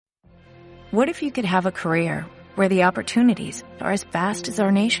What if you could have a career where the opportunities are as vast as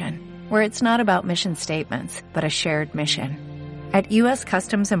our nation, where it's not about mission statements, but a shared mission? At U.S.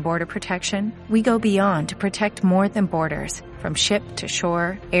 Customs and Border Protection, we go beyond to protect more than borders. From ship to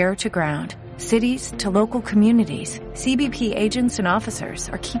shore, air to ground, cities to local communities, CBP agents and officers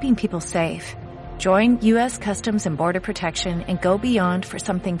are keeping people safe. Join U.S. Customs and Border Protection and go beyond for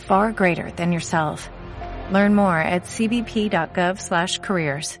something far greater than yourself. Learn more at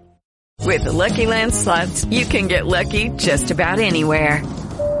cbp.gov/careers. With the Lucky Land Slots, you can get lucky just about anywhere.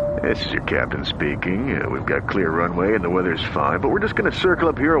 This is your captain speaking. We've got clear runway and the weather's fine, but we're just going to circle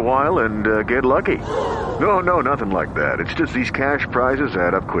up here a while and get lucky. No, nothing like that. It's just these cash prizes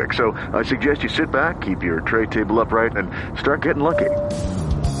add up quick. So I suggest you sit back, keep your tray table upright, and start getting lucky.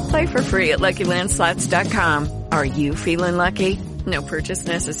 Play for free at LuckyLandSlots.com. Are you feeling lucky? No purchase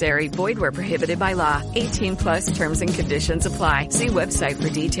necessary. Void where prohibited by law. 18 plus terms and conditions apply. See website for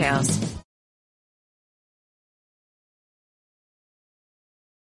details.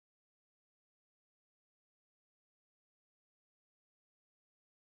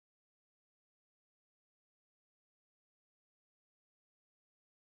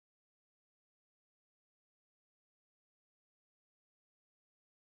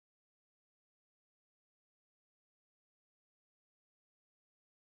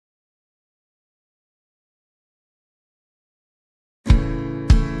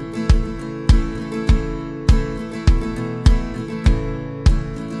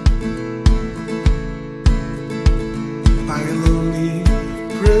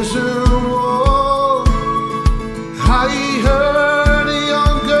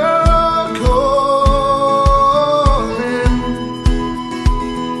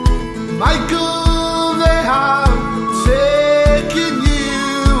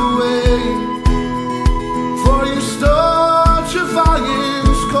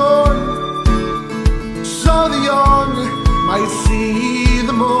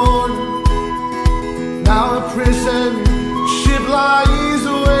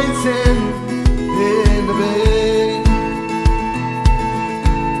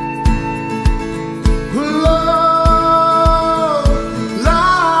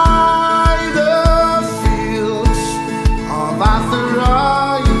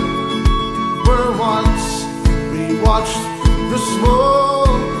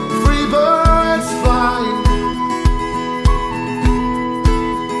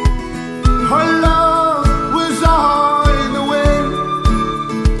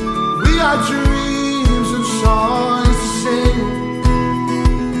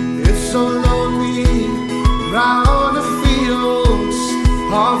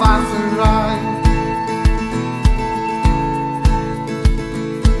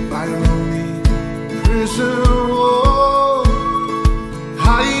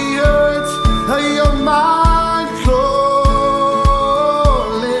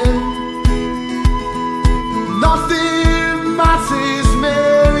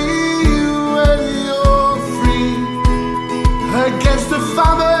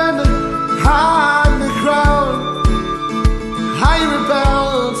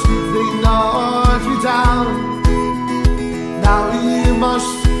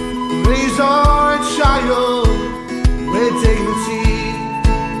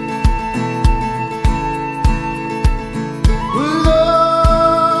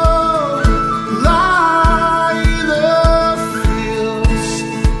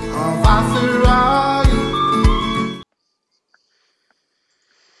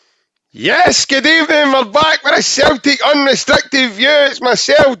 Yes, good evening. We're back with a Celtic Unrestricted View. It's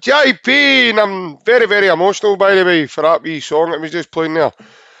myself, JP, and I'm very, very emotional, by the way, for that wee song that was just playing there.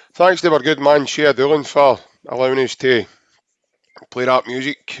 Thanks to our good man, Shea Doolan, for allowing us to play that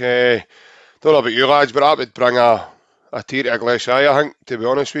music. Don't know about you lads, but that would bring a tear to a glass eye, I think, to be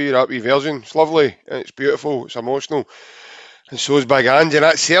honest with you. That wee version, it's lovely, and it's beautiful, it's emotional. And so's Big Ange and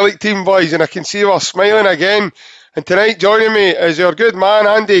that Celtic team, boys, and I can see we're smiling again. And tonight joining me is our good man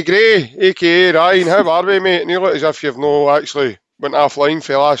Andy Gray, a.k.a. Ryan. How are we, mate? You look as if you've no actually went offline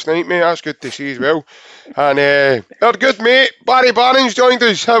for last night, mate. That's good to see as well. And our good mate Barry Bannan's joined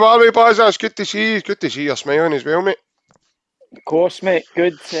us. How are we, Baz? That's good to see you. It's good to see you're smiling as well, mate. Of course, mate.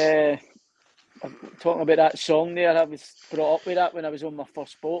 Good. Talking about that song there, I was brought up with that when I was on my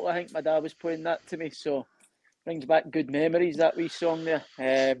first boat. I think my dad was playing that to me, so brings back good memories, that wee song there.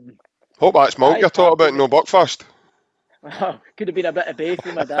 Hope that's milk you're talking about, no Buckfast. Well, could have been a bit of both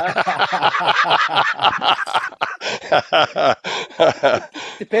with my dad.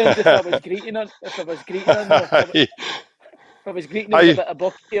 Aye. I was greeting him with a bit of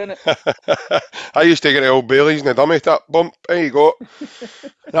bucky on it. I used to get the old Baileys and the dummy tap bump. There you go.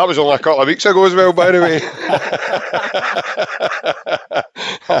 That was only a couple of weeks ago as well, by the way.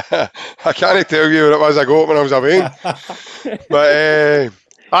 I can't tell you what it was I got when I was away. But,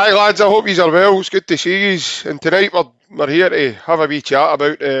 aye, lads, I hope you are well. It's good to see you. And tonight we're here to have a wee chat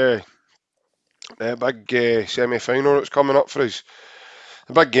about the big semi-final that's coming up for us.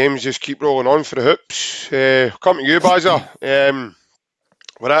 The big games just keep rolling on for the Hoops. Come to you, Bazza.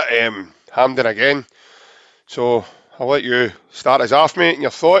 We're at Hampden again. So I'll let you start us off, mate, and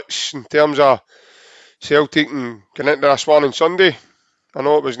your thoughts in terms of Celtic and getting into this one on Sunday. I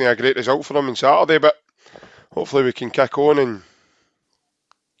know it wasn't a great result for them on Saturday, but hopefully we can kick on and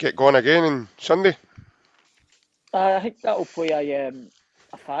get going again on Sunday. I think that'll play a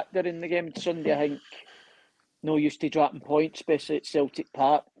factor in the game on Sunday. I think no use to dropping points, especially at Celtic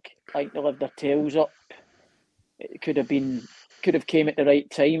Park. I think they lived their tails up. It could have came at the right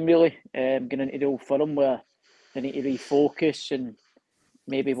time, really, going into the Old Firm where they need to refocus and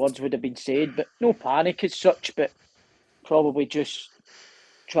maybe words would have been said, but no panic as such, but probably just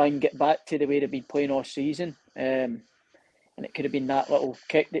try and get back to the way they've been playing all season. And it could have been that little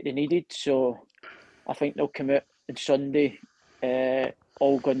kick that they needed. So I think they'll come out on Sunday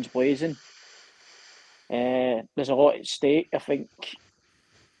all guns blazing. There's a lot at stake. I think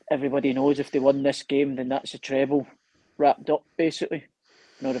everybody knows if they win this game, then that's a treble wrapped up, basically.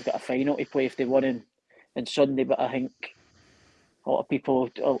 I know they've got a final to play if they won on Sunday, but I think a lot of people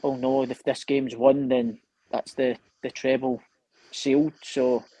will know if this game's won, then that's the treble sealed.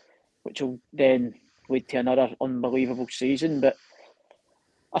 So, which will then lead to another unbelievable season. But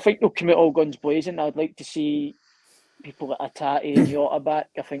I think they'll come out all guns blazing. I'd like to see people like Hatae and Jota back.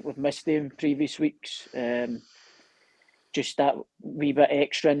 I think we've missed them in previous weeks. Just that wee bit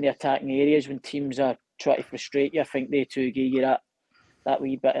extra in the attacking areas when teams are trying to frustrate you. I think they two give you that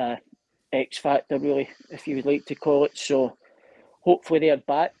wee bit of X factor, really, if you would like to call it. So hopefully they're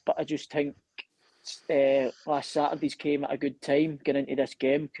back. But I just think last Saturday's came at a good time getting into this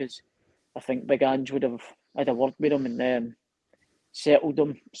game, because I think Big Ange would have had a word with them and settled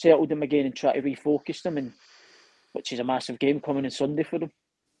them again and try to refocus them, and which is a massive game coming on Sunday for them.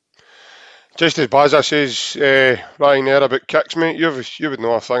 Just as Bazza says, Ryan there about kicks, mate, you would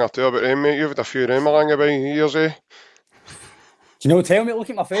know a thing or two about them, mate. You've had a few of them along about years, eh? Do you know, tell me, look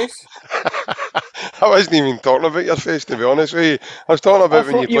at my face. I wasn't even talking about your face, to be honest with you. I was talking about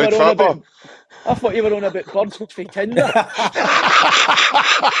when you played football. I thought you were on about birds for Tinder.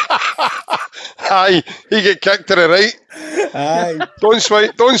 Aye, he get kicked to the right. Aye.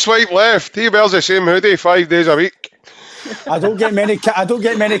 Don't swipe left. He wears the same hoodie 5 days a week. I don't get many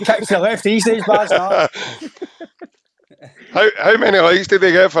kicks to the left these days, Baz. No. How many likes did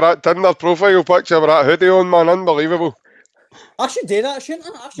they get for that Tinder profile picture with that hoodie on, man? Unbelievable. I should do that,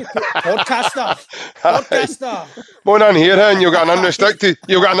 shouldn't I? I should put podcaster. Come on in here, and you've got an unrestricted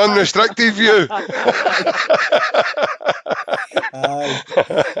view. Aye.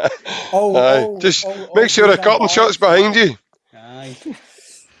 Just make sure the curtain shuts behind you. Aye.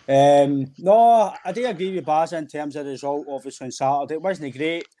 No, I do agree with Baz in terms of the result, obviously, on Saturday. It wasn't a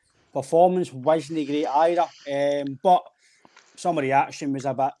great performance, wasn't great either. But some of the action was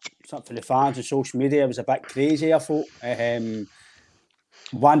a bit, for the fans on social media, it was a bit crazy, I thought.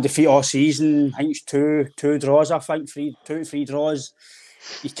 One defeat all season, I think it's two draws, I think, two to three draws.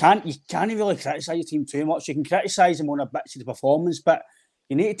 You can't really criticise your team too much. You can criticise them on a bit of the performance, but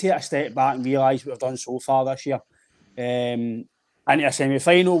you need to take a step back and realise what we've done so far this year. Into a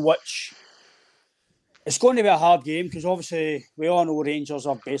semi-final, which it's going to be a hard game, because obviously we all know Rangers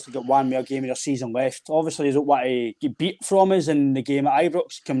have basically got one more game of their season left. Obviously they don't want to get beat from us in the game at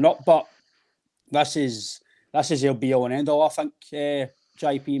Ibrox coming up, but this is their be all and end all, I think,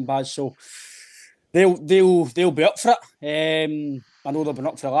 JP and Baz. So they'll be up for it. I know they've been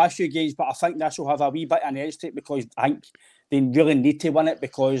up for the last few games, but I think this will have a wee bit of an edge to it, because I think they really need to win it,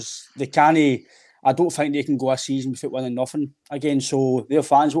 because they can't. I don't think they can go a season without winning nothing again. So their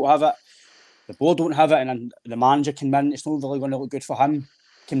fans won't have it, the board don't have it, and the manager can win. It's not really going to look good for him.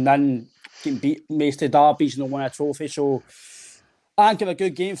 Can win, can beat most of the derbies and not win a trophy. So I think it'll be a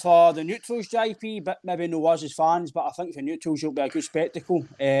good game for the neutrals, JP, but maybe no us as fans. But I think for neutrals it'll be a good spectacle.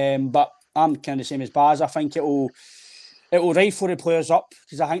 But I'm kind of the same as Baz. I think it'll rifle the players up,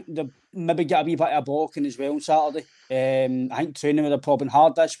 because I think they maybe get a wee bit of blocking as well on Saturday. I think training would have probably been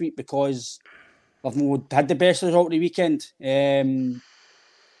hard this week, because they've not had the best result of the weekend. And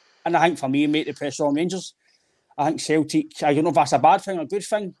I think for me, mate, the pressure on Rangers. I think Celtic, I don't know if that's a bad thing or a good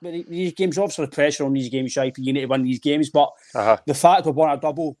thing, but these games, obviously the pressure on these games, you need to win these games. But the fact we've won a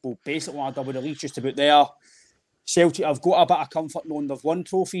double, we'll basically won a double, the league's just about there. Celtic have got a bit of comfort knowing they've won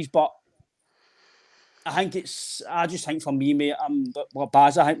trophies, but I just think for me, mate,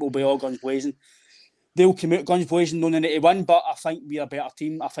 Baz, I think we'll be all guns blazing. They'll come out guns blazing knowing they need to win, but I think we're a better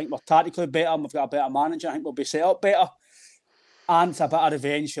team. I think we're tactically better, and we've got a better manager. I think we'll be set up better. And it's a bit of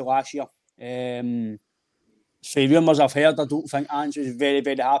revenge for last year. For rumours I've heard, I don't think Ange was very,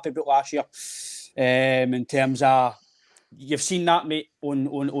 very happy about last year. In terms of, you've seen that, mate,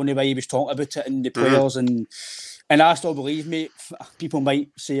 on the way he was talking about it and the players, and I still believe, mate, people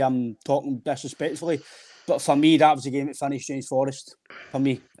might say I'm talking disrespectfully, but for me, that was the game that finished James Forrest. For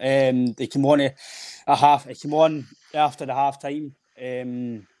me, they came on It came on after the half time,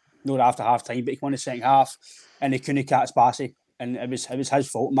 not after half time, but he came on the second half, and they couldn't catch Bassey. And it was his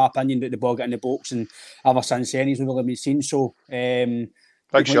fault, in my opinion, that the ball got in the box. And ever since then, he's not really been seen. So,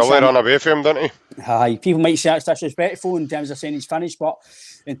 Big Shirley ran away from him, didn't he? Aye, people might say it's disrespectful in terms of saying he's finished, but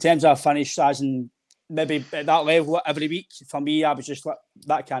in terms of finish, as in maybe at that level every week, for me, I was just like,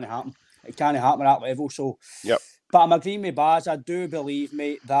 that can't happen. It can't happen at that level. So, yep. But I'm agreeing with Baz. I do believe,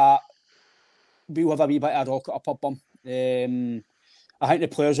 mate, that we'll have a wee bit of rocket up them. I think the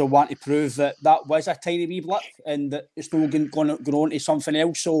players will want to prove that was a tiny wee blip and that it's not going on to something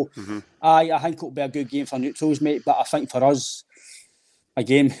else. So, I think it'll be a good game for neutrals, mate. But I think for us,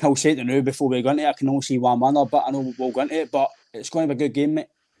 again, I'll say it now before we go into it, I can only see one winner, but I know we'll go into it. But it's going to be a good game, mate.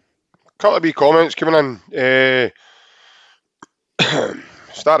 Couple of wee comments coming in.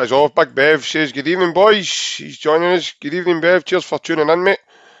 Start us off. Big Bev says, good evening, boys. He's joining us. Good evening, Bev. Cheers for tuning in, mate.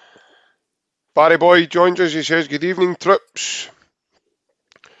 Barry Boy joins us. He says, good evening, troops.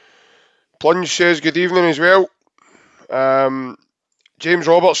 Plunge says good evening as well. James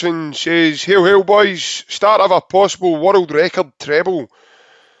Robertson says, hail, hail, boys. Start of a possible world record treble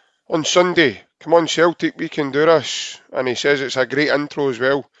on Sunday. Come on, Celtic, we can do this. And he says it's a great intro as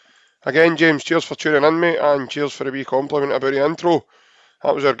well. Again, James, cheers for tuning in, mate, and cheers for a wee compliment about the intro.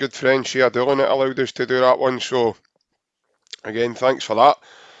 That was our good friend Shea Dillon that allowed us to do that one. So, again, thanks for that.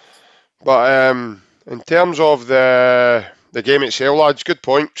 But in terms of the game itself, lads, good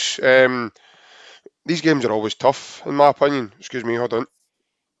points. These games are always tough, in my opinion. Excuse me, hold on.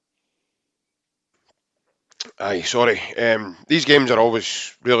 Aye, sorry. These games are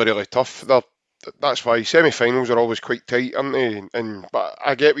always really, really tough. That's why semi-finals are always quite tight, aren't they? But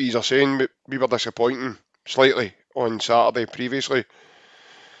I get what you're saying, but we were disappointing slightly on Saturday previously.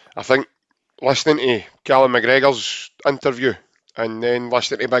 I think listening to Callum McGregor's interview and then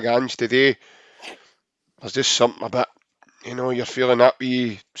listening to Big Ange today, there's just something a bit, you're feeling that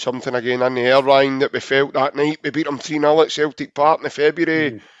wee something again in the airline that we felt that night. We beat them 3-0 at Celtic Park in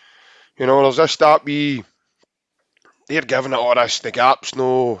February. There's just that wee, they're giving it all this, the gaps,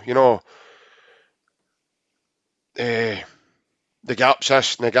 the gaps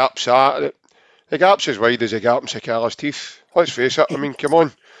this and the gaps that. The gap's as wide as the gap in Sakala's teeth. Let's face it, I mean, come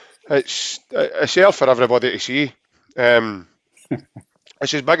on. It's there for everybody to see.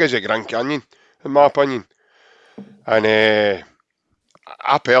 It's as big as the Grand Canyon, in my opinion. And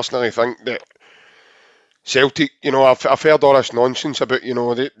I personally think that Celtic, I've heard all this nonsense about,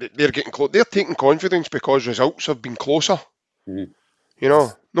 they're getting close. They're taking confidence because results have been closer.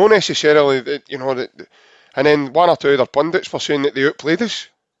 Not necessarily that, and then one or two other pundits were saying that they outplayed us.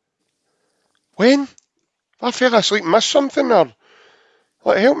 When? I fell asleep and missed something, or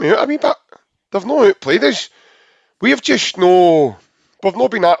help me out a wee bit. They've not outplayed us. We've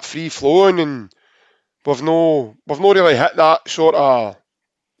not been that free flowing, and we've not really hit that sort of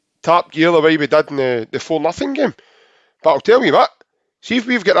top gear the way we did in the 4-0 game. But I'll tell you what, see if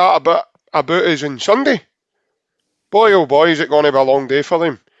we've got that about us on Sunday. Boy, oh boy, is it going to be a long day for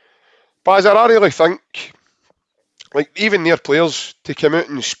them. But I really think, like, even their players to come out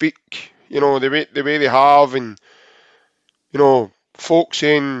and speak, the way they have, and folks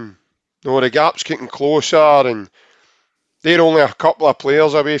saying, the gap's getting closer, and they're only a couple of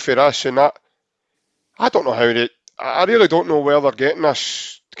players away for us and that. I don't know I really don't know where they're getting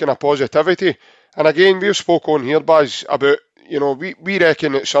this kind of positivity. And again, we've spoke on here, Baz, about, we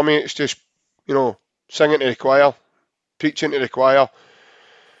reckon that some of it's just, singing to the choir, preaching to the choir.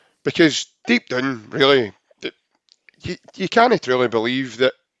 Because deep down, really, you can't really believe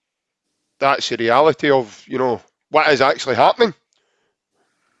that that's the reality of, what is actually happening.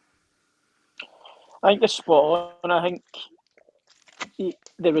 I think it's spot on. I think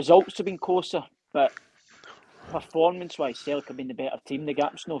the results have been closer, but performance-wise, Celtic have been the better team. The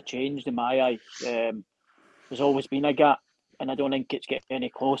gap's no changed in my eyes. There's always been a gap, and I don't think it's getting any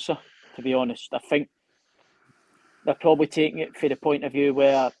closer, to be honest. I think they're probably taking it from the point of view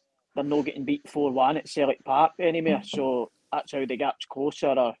where they're not getting beat 4-1 at Celtic Park anymore, so that's how the gap's closer.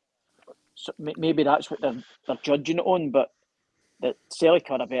 Or So maybe that's what they're judging it on, but that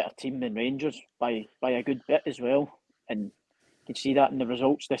Celtic are a better team than Rangers by a good bit as well, and you can see that in the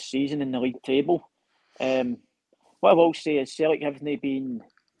results this season in the league table. What I will say is Celtic haven't been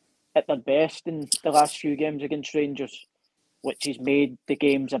at their best in the last few games against Rangers, which has made the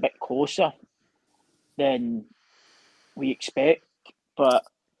games a bit closer than we expect. But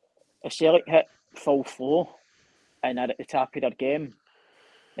if Celtic hit full flow and are at the top of their game,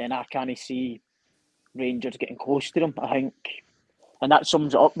 then I can't see Rangers getting close to them, I think. And that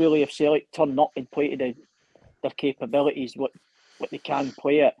sums it up really. If Celtic turn up and play to their capabilities, what they can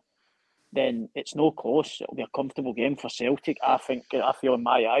play at, then it's no close. It'll be a comfortable game for Celtic, I think. I feel in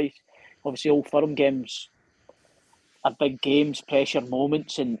my eyes. Obviously, Old Firm games are big games, pressure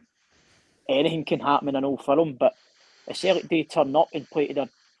moments, and anything can happen in an Old Firm. But if Celtic do turn up and play to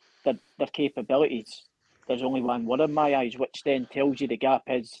their capabilities, there's only one word in my eyes, which then tells you the gap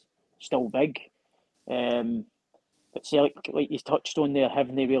is still big. But Celtic, like you touched on there,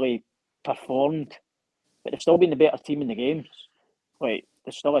 haven't they really performed? But they've still been the better team in the games. Like,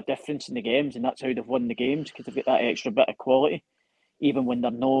 there's still a difference in the games, and that's how they've won the games, because they've got that extra bit of quality, even when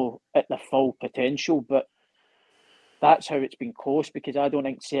they're not at their full potential. But that's how it's been close, because I don't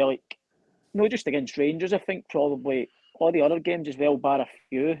think Celtic, not just against Rangers, I think probably all the other games as well, bar a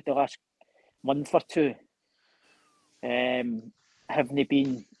few, the last month or two, haven't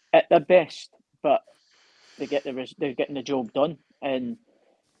been at their best, but they're getting the job done. And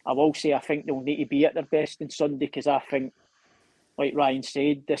I will say, I think they'll need to be at their best on Sunday, because I think, like Ryan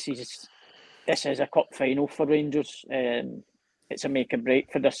said, this is a cup final for Rangers. It's a make or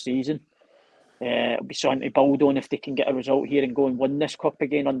break for this season. It'll be something to build on if they can get a result here and go and win this cup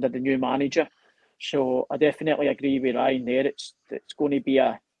again under the new manager. So I definitely agree with Ryan there. It's going to be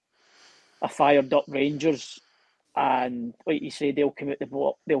a fired up Rangers, and like you say, they'll come out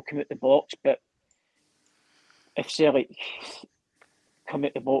the box. But if Celtic come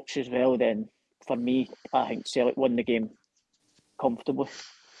out the box as well, then for me, I think Celtic won the game comfortably.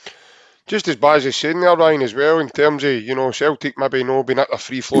 Just as Baz is saying there, Ryan, as well, in terms of, Celtic maybe not been at their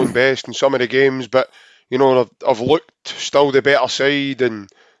free-flowing best in some of the games, but, they've looked still the better side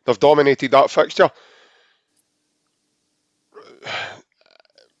and they've dominated that fixture.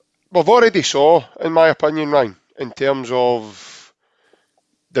 We've already saw, in my opinion, Ryan, in terms of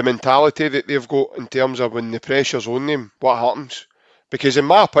the mentality that they've got, in terms of when the pressure's on them, what happens. Because in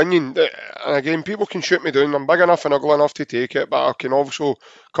my opinion, and again, people can shoot me down, I'm big enough and ugly enough to take it, but I can also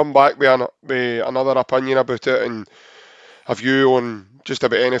come back with another opinion about it and a view on just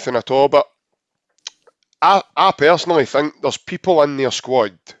about anything at all. But I personally think there's people in their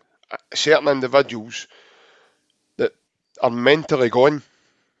squad, certain individuals, that are mentally gone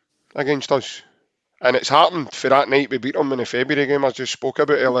against us. And it's happened for that night we beat them in the February game I just spoke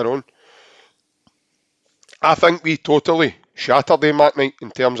about earlier on. I think we totally shattered them that night in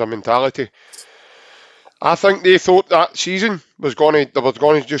terms of mentality. I think they thought that season they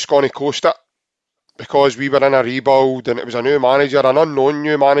were just going to coast it, because we were in a rebuild and it was a new manager, an unknown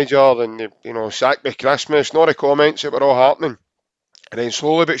new manager, and sacked by Christmas, not the comments that were all happening. And then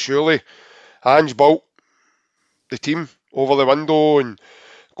slowly but surely, Ange built the team over the window and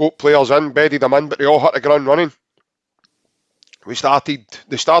got players in, bedded them in, but they all hit the ground running. They started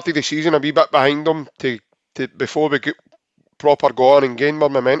the season a wee bit behind them before we got proper going and gained more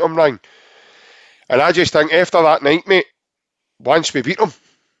momentum, Ryan. And I just think after that night, mate, once we beat them,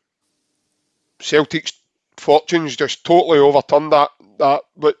 Celtic's fortunes just totally overturned that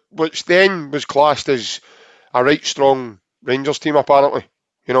which then was classed as a right strong Rangers team, apparently.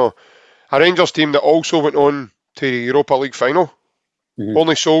 A Rangers team that also went on to the Europa League final. Mm-hmm.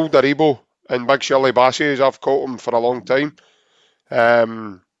 Only sold Aribo and Big Shirley Bassey, as I've called him, for a long time.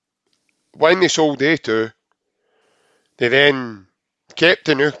 When they sold A2, they then kept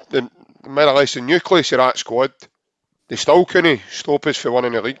the more or less the nucleus of that squad. They still couldn't stop us for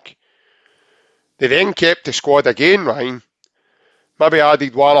winning the league. They then kept the squad again, Ryan. Maybe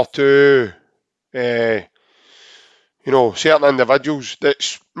added one or two, certain individuals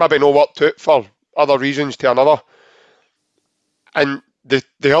that's maybe not worked out for other reasons to another. And the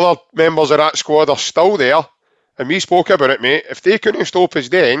other members of that squad are still there. And we spoke about it, mate. If they couldn't stop us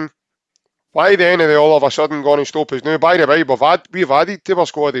then, why then are they all of a sudden going to stop us now? By the way, we've added to our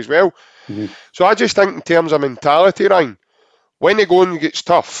squad as well. Mm-hmm. So I just think in terms of mentality, Ryan, when the going gets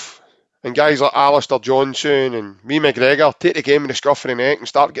tough, and guys like Alistair Johnson and me McGregor take the game in the scruff of the neck and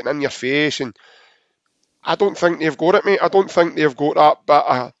start getting in your face, and I don't think they've got it, mate. I don't think they've got that bit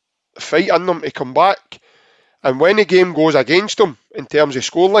of fight in them to come back. And when the game goes against them in terms of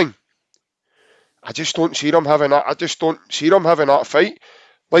scoreline, I just don't see them having that. I just don't see them having that fight.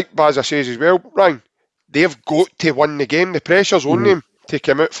 like Bazza says as well, Ryan, they've got to win the game. The pressure's on them to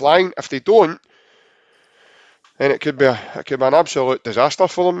come out flying. If they don't, then it could be an absolute disaster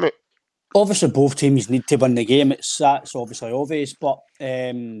for them, mate. Obviously, both teams need to win the game. That's obviously obvious. But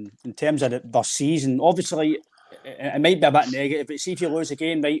in terms of their season, obviously, it might be a bit negative. But see if you lose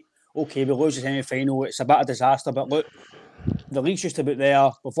again, right? Okay, we lose the semi-final. It's a bit of a disaster. But look, the league's just about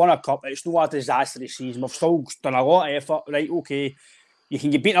there. We've won a cup. It's not a disastrous season. We've still done a lot of effort. Right, okay. You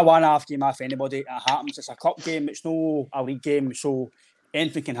can get beaten a one-half game off anybody. It happens. It's a cup game. It's no a league game. So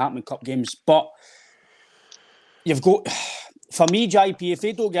anything can happen in cup games. But you've got... For me, JP, if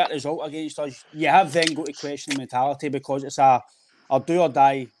they don't get a result against us, you have then got to question the mentality because it's a do or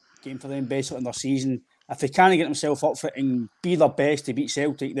die game for them basically in their season. If they can't get themselves up for it and be their best to beat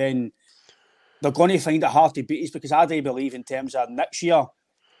Celtic, then they're going to find it hard to beat us because I do believe in terms of next year,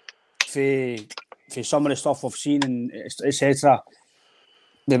 for some of the stuff we've seen and etc.,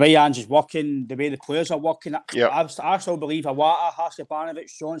 the way Ange is working, the way the players are working, I still believe Iwata, Hasebanovic,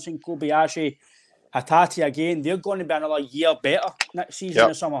 Johnson, Kobayashi, Hatae again, they're going to be another year better next season in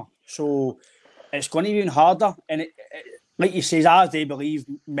the summer. So it's going to be even harder. And like you say, I do believe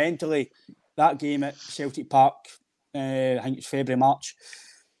mentally that game at Celtic Park, I think it's February, March,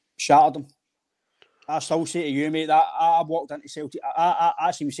 shattered them. I still say to you, mate, that I walked into Celtic. I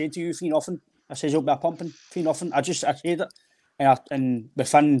actually said to you 3-0. I says it'll be a pumping 3-0. I said it. And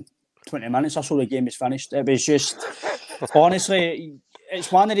within 20 minutes or so, the game is finished. It was just, honestly, it's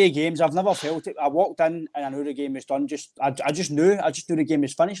one of the games I've never felt it. I walked in and I knew the game was done. I just knew the game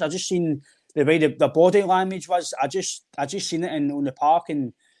was finished. I just seen the way the body language was. I just seen it on the park,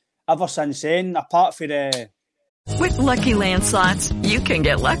 and ever since then, apart from the. With Lucky Land Slots, you can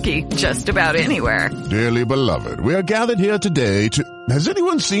get lucky just about anywhere. Dearly beloved, we are gathered here today to. Has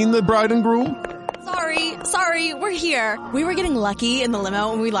anyone seen the bride and groom? Sorry, we're here. We were getting lucky in the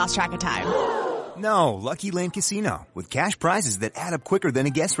limo and we lost track of time. No, Lucky Land Casino, with cash prizes that add up quicker than a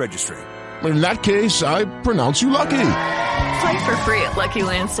guest registry. In that case, I pronounce you lucky. Play for free at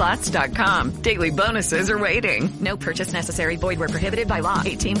LuckyLandSlots.com. Daily bonuses are waiting. No purchase necessary. Void where prohibited by law.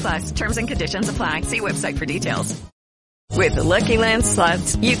 18+. Terms and conditions apply. See website for details. With the Lucky Land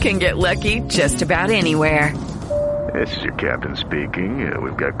Slots, you can get lucky just about anywhere. This is your captain speaking.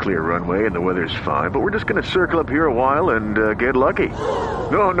 We've got clear runway and the weather's fine, but we're just going to circle up here a while and get lucky.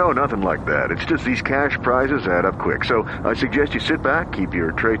 No, nothing like that. It's just these cash prizes add up quick. So I suggest you sit back, keep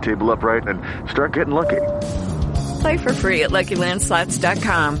your tray table upright, and start getting lucky. Play for free at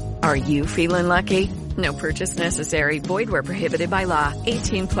LuckyLandSlots.com. Are you feeling lucky? No purchase necessary. Void where prohibited by law.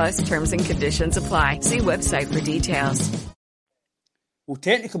 18+ terms and conditions apply. See website for details. Well,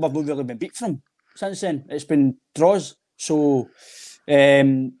 technically, we've not really been beat from since then. It's been draws. So,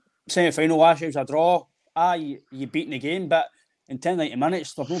 semi-final last year was a draw. You beaten the game, but in 10, 90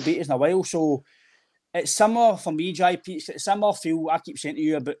 minutes, they've not beat us in a while. So, it's similar for me, JP. It's similar feel I keep saying to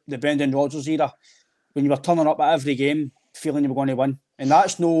you about the Brendan Rodgers era, when you were turning up at every game, feeling you were going to win. And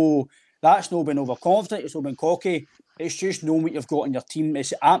that's no been overconfident, it's not been cocky. It's just knowing what you've got in your team. It's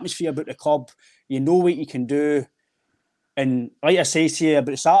the atmosphere about the club. You know what you can do. And like I say to you,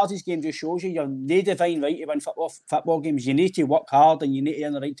 about Saturday's game just shows you you're no divine right to win football games. You need to work hard and you need to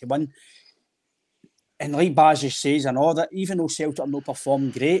earn the right to win. And like Baz just says, I know that even though Celtic have not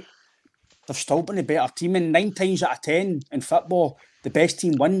performed great, they've still been a better team. And 9 times out of 10 in football, the best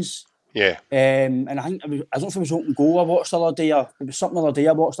team wins. Yeah. And I think, I don't know if it was Open Goal I watched the other day, or it was something the other day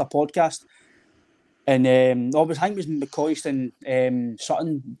I watched a podcast. And I think it was McCoist and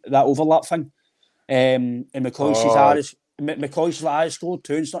Sutton, that overlap thing. And McCoy says, I scored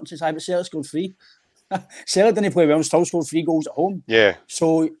 2 and Sutton says, but Celtic scored 3. Celtic didn't play well and still scored 3 goals at home. Yeah.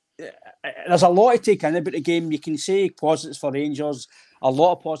 So there's a lot to take in about the game. You can say positives for Rangers, a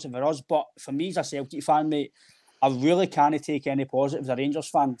lot of positives for us, but for me as a Celtic fan, mate, I really can't take any positives as a Rangers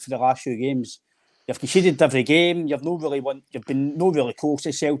fan for the last few games. You've conceded every game. You've been no really close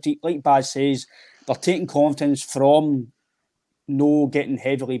to Celtic. Like Baz says, they're taking confidence from no getting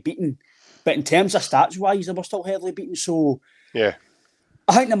heavily beaten. But in terms of stats-wise, they were still heavily beaten. So yeah,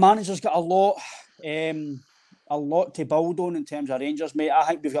 I think the manager's got a lot to build on in terms of Rangers, mate. I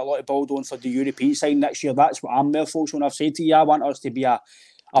think we've got a lot to build on for the European side next year. That's what I'm there for. So when I've said to you, I want us to be a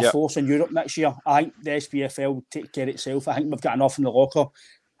force in Europe next year. I think the SPFL will take care of itself. I think we've got enough in the locker.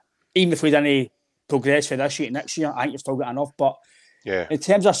 Even if we didn't progress for this year next year, I think you've still got enough. But in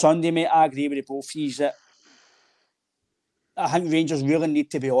terms of Sunday, mate, I agree with the both of you that I think Rangers really need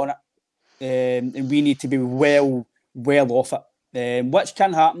to be on it. And we need to be well off it. Which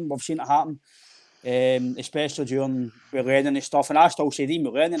can happen. We've seen it happen. Especially during learning and stuff. And I still said,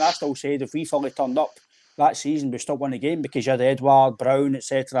 even learning, if we fully turned up, that season, we still won the game because you had Edward, Brown,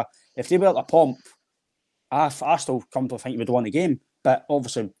 etc. If they were at the pump, I still come to think we'd won the game. But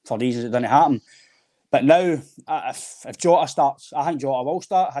obviously, for reasons, it didn't happen. But now, if Jota starts, I think Jota will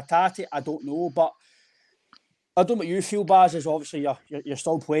start. Hatae, I don't know. But I don't know what you feel, Baz, is obviously you're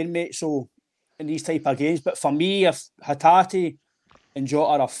still playing, mate, so in these type of games. But for me, if Hatae and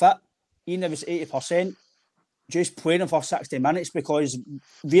Jota are fit, even if it's 80%, just playing them for 60 minutes, because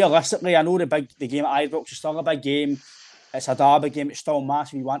realistically, I know the game at Ibrox is still a big game. It's a derby game. It's still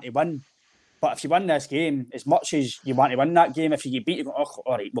massive. You want to win. But if you win this game, as much as you want to win that game, if you get beat, you go, oh,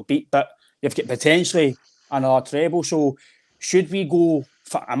 all right, we'll beat. But you've got potentially another treble. So should we go,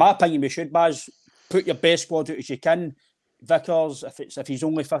 in my opinion, we should, Baz, put your best squad out as you can. Vickers, if he's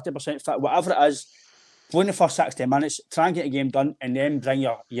only 50% fit, whatever it is, play in for 60 minutes, try and get a game done, and then bring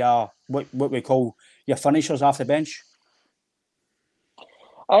your what we call your finishers off the bench.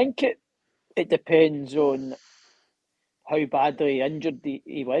 I think it depends on how badly injured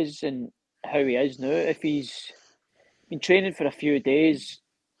he was and how he is now. If he's been training for a few days,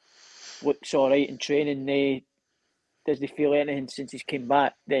 looks all right in training, does he feel anything since he's came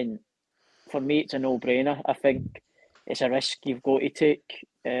back, then for me it's a no-brainer. I think it's a risk you've got to take,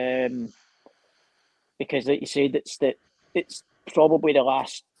 because like you said, it's probably the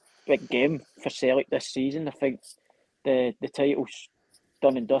last big game for Celtic this season. I think the title's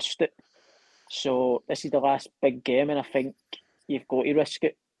done and dusted. So this is the last big game, and I think you've got to risk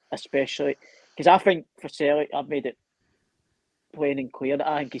it, especially because I think for Celtic, I've made it plain and clear that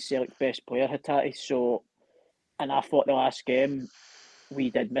I think he's Celtic's best player, Hatae. So, and I thought the last game we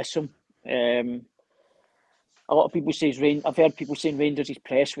did miss him. A lot of people say I've heard people saying Rangers'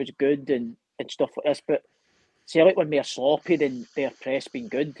 press was good and stuff like this, but Celtic were more sloppy than their press being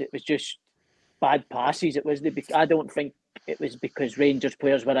good. It was just bad passes. I don't think it was because Rangers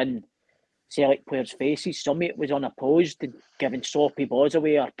players were in Celtic players' faces. Some of it was unopposed and giving sloppy balls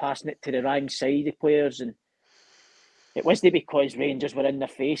away or passing it to the wrong side of players, and it wasn't because Rangers were in their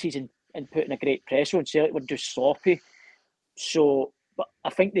faces and putting a great pressure on. Celtic were just sloppy. So, but I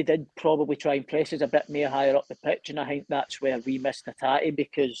think they did probably try and press us a bit more higher up the pitch, and I think that's where we missed Hatae,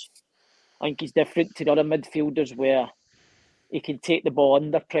 because I think he's different to the other midfielders where he can take the ball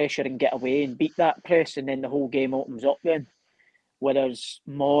under pressure and get away and beat that press, and then the whole game opens up then. Whereas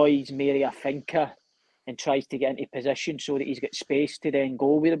Moyes, Mary, a thinker and tries to get into position so that he's got space to then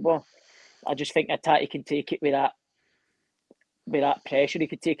go with the ball. I just think Hatae can take it with that pressure. He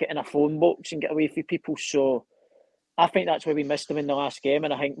could take it in a phone box and get away from people. So I think that's where we missed him in the last game,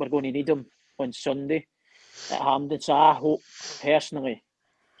 and I think we're going to need him on Sunday at Hampden. So I hope personally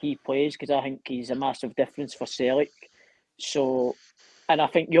he plays, because I think he's a massive difference for Celtic. So, and I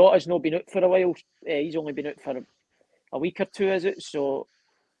think Jota's not been out for a while. He's only been out for a week or two, is it? So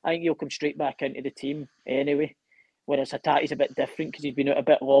I think he'll come straight back into the team anyway. Whereas Hatae's a bit different because he's been out a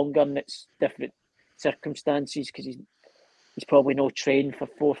bit longer and it's different circumstances, because he's probably not trained for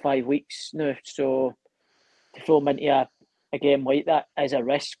 4 or 5 weeks now. So to throw him into a game like that is a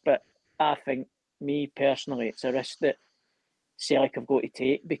risk, but I think, me personally, it's a risk that Celtic have got to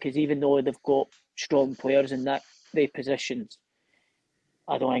take, because even though they've got strong players in their positions,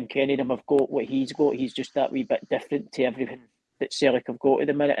 I don't think any of them have got what he's got. He's just that wee bit different to everything that Celtic have got at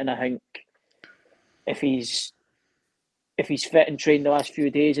the minute, and I think if he's fit and trained the last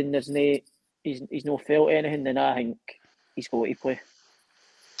few days and he's not felt anything, then I think he's got to play.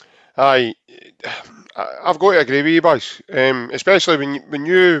 Aye, I've got to agree with you, boys. Especially when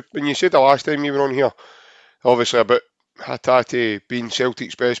you said the last time you were on here, obviously about Hatae being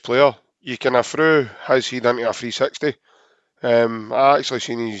Celtic's best player, you kind of threw his head into a 360. I actually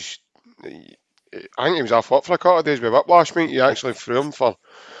seen I think he was off up for a couple of days with whiplash, mate. You actually threw him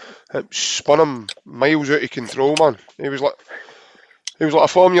it spun him miles out of control, man. He was like a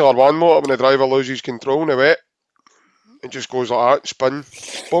Formula 1 motor when the driver loses control in the wet. It just goes like that, spin,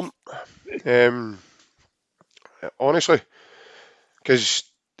 bump. Honestly, because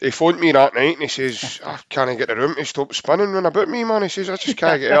he phoned me that night and he says, I can't get the room to stop spinning when about me, man. He says, I just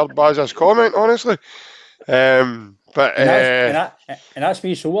can't get heard Baz's comment, honestly. But and that's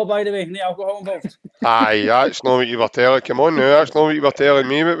me sober, by the way. No alcohol involved. Aye, that's not what you were telling. Come on now, that's not what you were telling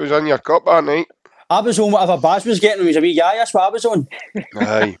me. What was in your cup that night? I was on whatever Baz was getting. He was a wee guy. That's what I was on.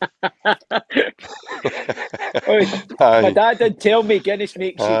 Aye. My dad did tell me Guinness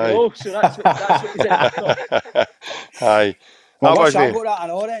makes you go, so that's what he's in. Aye. Well, I got that an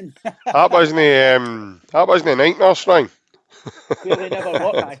orange. that wasn't a night nurse thing. Really never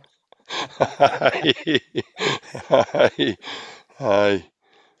worked. Aye.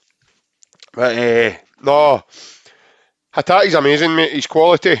 But no, Hatae's amazing, mate. His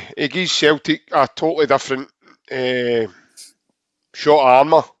quality. He gives Celtic a totally different shot of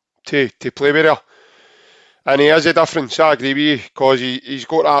armour to play with her. And he has a difference, I agree with you, because he's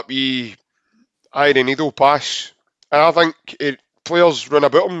got that wee iron needle pass. And I think players run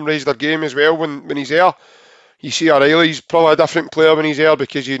about him, raise their game as well when he's there. You see O'Reilly's probably a different player when he's there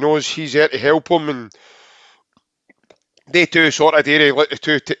because he knows he's there to help him, and they two sort of do like the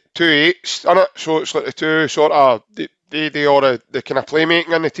two eights, innit? So it's like the two sort of they do all the kind of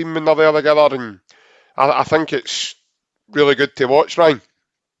playmaking in the team when they're there together, and I think it's really good to watch, Ryan.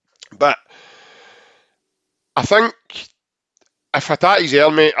 But I think if Hatae's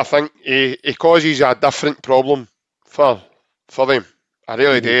there, mate, I think he causes a different problem for them. I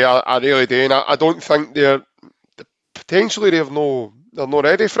really do. I really do, and I don't think they're potentially they're not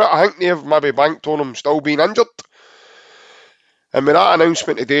ready for it. I think they've maybe banked on him still being injured. And with that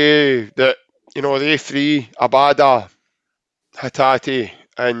announcement today that, you know, they three, Abada, Hatae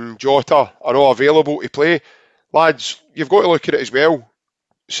and Jota are all available to play, lads, you've got to look at it as well.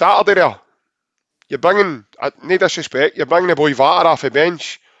 Saturday there, you're bringing, no disrespect, you're bringing the boy Vata off the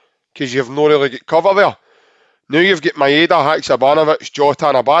bench because you've not really got cover there. Now you've got Maeda, Haksabanovic, Jota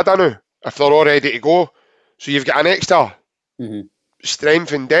and Abada now, if they're all ready to go. So you've got an extra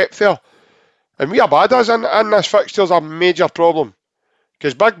strength and depth there. And we Abada's in this fixture's a major problem.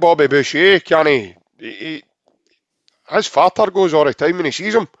 Because Big Bobby Boucher, his farter goes all the time when he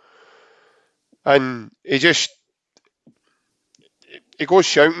sees him. And he goes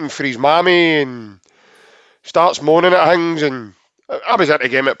shouting for his mammy and starts moaning at things. And I was at the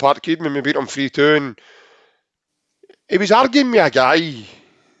game at Parkhead when we beat him 3-2, and he was arguing with a guy,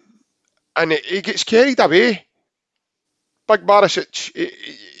 and he gets carried away. Big Barisic,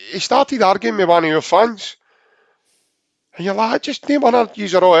 he started arguing with one of your fans. And you're like, just no one of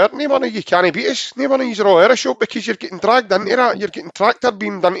you are all out, no one of you can't beat us, no one of you are all out of shot because you're getting dragged into that, you're getting tractor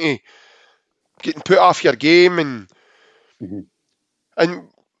beamed into getting put off your game, and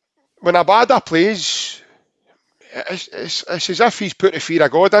when Abada plays, it's as if he's put the fear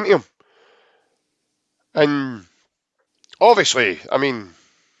of God into him. And obviously, I mean,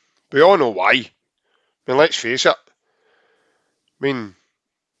 we all know why. I mean, let's face it. I mean,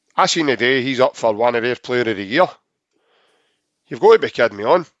 I seen the day he's up for one of their Player of the Year. You've got to be kidding me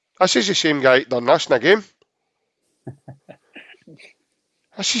on. This is the same guy that done this in a game.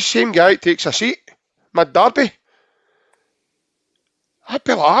 This is the same guy that takes a seat mid-derby. I'd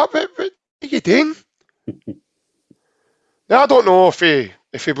be like, what are you doing? Now, I don't know if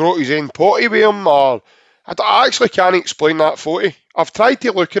he brought his own potty with him, or I actually can't explain that photo. I've tried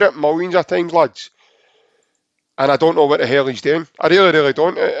to look at it millions of times, lads, and I don't know what the hell he's doing. I really, really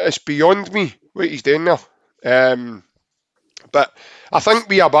don't. It's beyond me what he's doing there. But I think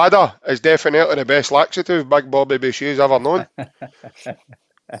Abada is definitely the best laxative Big Bobby Boucher's ever known.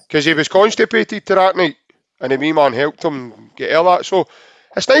 Because he was constipated to that night, and the wee man helped him get out of that. So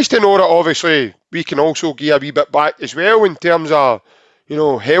it's nice to know that obviously we can also give a wee bit back as well in terms of, you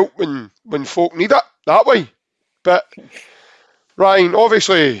know, help when folk need it that way. But Ryan,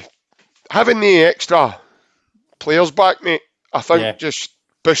 obviously having the extra players back, mate, I think just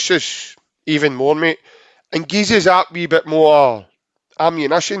pushes even more, mate, and gives us that wee bit more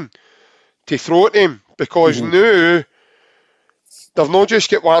ammunition to throw at him, because now they've not just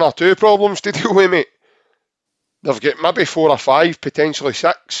got one or two problems to deal with, mate. They've got maybe 4 or 5, potentially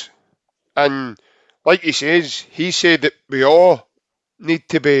 6. And like he says, he said that we all need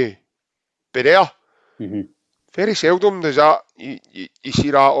to be there. Very seldom does that you see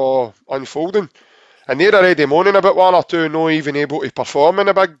that all unfolding. And they're already moaning about 1 or 2 not even able to perform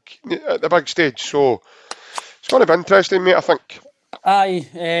at the big stage. So it's going to be interesting, mate, I think. Aye,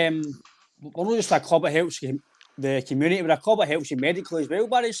 we're not just a club that helps the community, but a club that helps you medically as well,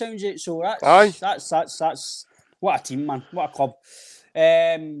 Barry, sounds it. So that's what a team, man. What a club.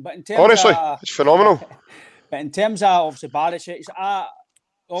 But in terms honestly, it's phenomenal. But in terms of obviously Barisic,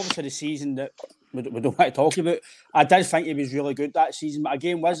 obviously the season that we don't want to talk about, I did think he was really good that season. But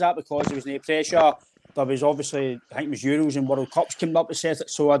again, was that because there was no pressure? There was obviously, I think it was Euros and World Cups coming up with Celtic,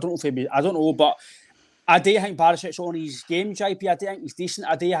 so I don't know, but I do think Barisic's on his game, JP. I do think he's decent.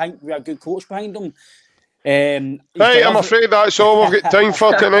 I do think we have a good coach behind him. Right, I'm afraid that's all we've got time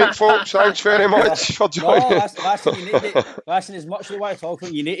for tonight, folks. Thanks very much for joining. No, listen, you need to, listen, as much as you want to talk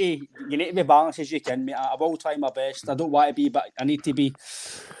about, you need to be balanced as you can, mate. I will try my best. I don't want to be, but I need to be.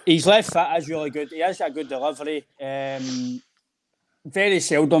 His left foot is really good. He has got a good delivery. Very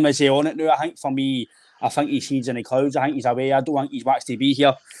seldom is he on it now. I think for me, I think he sees in the clouds. I think he's away. I don't think he's wants to be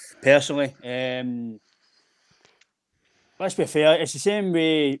here, personally. Let's be fair. It's the same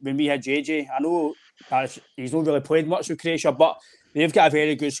way when we had JJ. I know he's not really played much with Croatia, but they've got a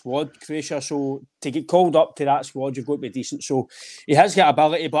very good squad, Croatia. So to get called up to that squad, you've got to be decent. So he has got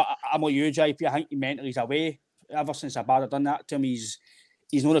ability, but I'm like you, JP. I think he mentally is away. Ever since Abada done that to him, he's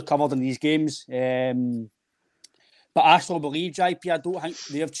not recovered in these games. But I still believe, JP, I don't think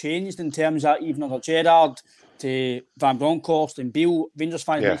they have changed in terms of even under Gerrard to Van Bronckhorst and Beale. Rangers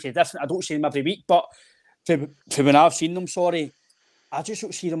fans might say different. I don't see them every week, but for when I've seen them, I just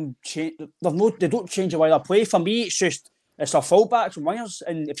don't see them change. They don't change the way they play. For me, it's their fullbacks and wingers.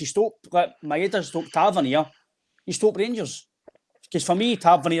 And if you stop, like Maeda stopped Tavernier, you stop Rangers. Because for me,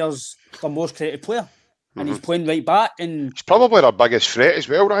 Tavernier's the most creative player. And he's playing right back. And he's probably their biggest threat as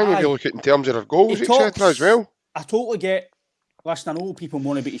well, Ryan, if you look at in terms of their goals, etc. as well. I totally get. Listen, I know people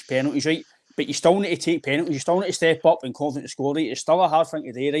moan about his penalties, right? But you still need to take penalties. You still need to step up and confident to score, right? It's still a hard thing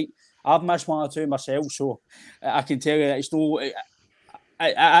to do, right? I've missed one or two myself, so I can tell you that it's no.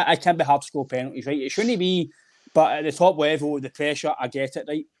 I can be hard to score penalties, right? It shouldn't be, but at the top level, the pressure, I get it,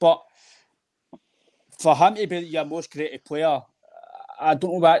 right? But for him to be your most creative player, I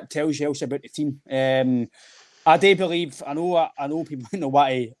don't know what tells you else about the team. I do believe, I know people know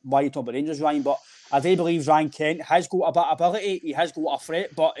why you talk about Rangers, Ryan, but I do believe Ryan Kent has got a bit of ability, he has got a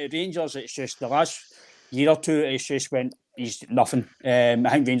threat, but at Rangers, it's just the last year or two, it's just when he's nothing. I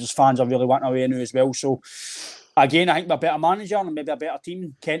think Rangers fans are really wanting away now as well. So, again, I think we're a better manager and maybe a better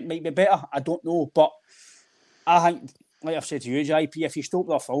team. Kent might be better, I don't know, but I think, like I've said to you, JP, if you stop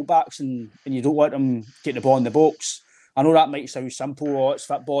their fullbacks and you don't let them get the ball in the box, I know that might sound simple, or it's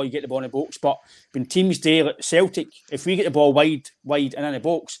football, you get the ball in the box, but when teams do, like Celtic, if we get the ball wide and in the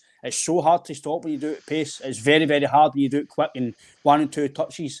box, it's so hard to stop when you do it at pace. It's very, very hard when you do it quick in 1 and 2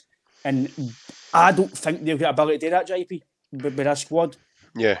 touches. And I don't think they've got the ability to do that, JP, with their squad.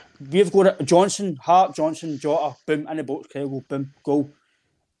 Yeah. We've got Johnson, Hart, Jota, boom, in the box, Kyle, boom, goal.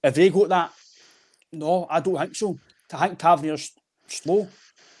 If they got that, no, I don't think so. I think Tavernier's slow.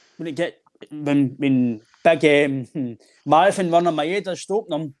 When big marathon runner Maeda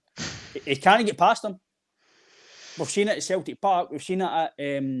stopping him, he can't get past him. We've seen it at Celtic Park. We've seen it at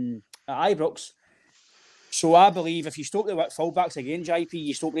Ibrox. So I believe if you stop the fullbacks again, JP,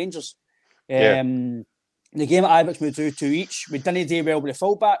 you stop Rangers. The game at Ibrox, we drew 2 each. We didn't do well with the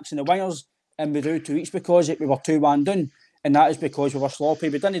fullbacks and the wingers, and we drew 2 each because we were 2-1 down. And that is because we were sloppy.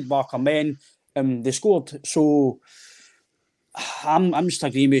 We didn't mark our men. They scored. So I'm just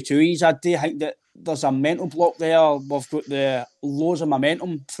agreeing with 2 each. I do think that there's a mental block there. We've got the loads of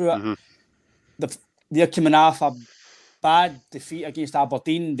momentum through it. They're coming off a bad defeat against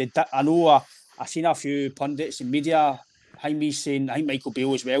Aberdeen. I know I've seen a few pundits in media, I think Michael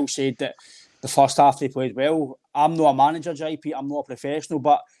Beale as well, said that the first half they played well. I'm not a manager, JP, I'm not a professional,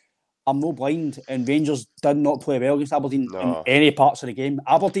 but I'm not blind, and Rangers did not play well against Aberdeen in any parts of the game.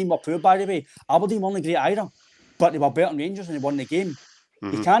 Aberdeen were poor, by the way. Aberdeen weren't great either, but they were better than Rangers and they won the game.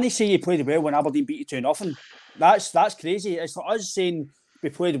 You can't say you played well when Aberdeen beat you 2-0. That's crazy. It's for us saying we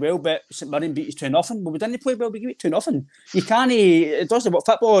played well, but St Mirren beat us 2-0. But we didn't play well, we beat 2-0. You can't, it doesn't what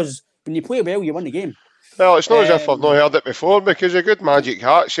football is. When you play well, you win the game. Well, it's not as if I've not heard it before, because a good Magic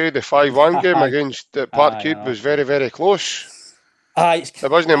Hat said the 5-1 game against Parkhead was very, very close. There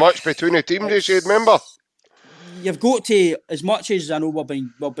wasn't much between the teams, he said, remember? You've got to, as much as I know we've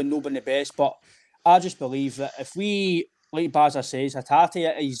been not been the best, but I just believe that if we, like Bazza says,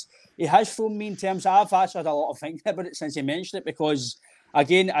 Hatae, he has thrown me in terms of, I've actually had a lot of thinking about it since he mentioned it, because,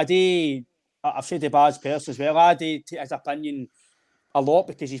 again, I've said to Baz personally as well, I do take his opinion a lot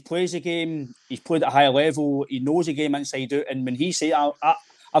because he plays the game, he's played at a high level, he knows the game inside out, and when he says,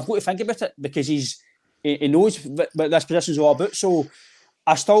 I've got to think about it because he knows what this position's all about. So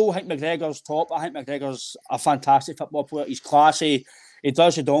I still think McGregor's top. I think McGregor's a fantastic football player. He's classy. He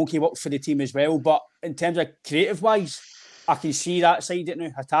does the donkey work for the team as well. But in terms of creative-wise, I can see that side of it now.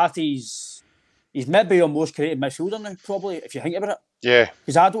 Hatate's he's maybe our most creative midfielder now, probably, if you think about it. Yeah.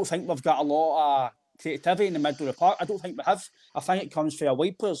 Because I don't think we've got a lot of creativity in the middle of the park. I don't think we have. I think it comes from our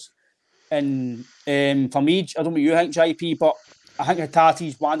wide players. And for me, I don't know what you think, JP, but I think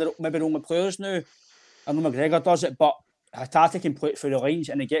Hatate's one of the maybe only players now. I know McGregor does it, but Hatae can play it through the lines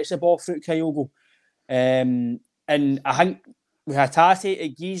and he gets the ball through Kyogo. And I think with Hatae,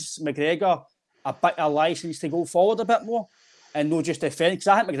 it gives McGregor a bit of license to go forward a bit more and not just defend. Because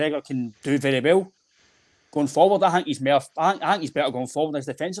I think McGregor can do very well going forward. I think he's better going forward as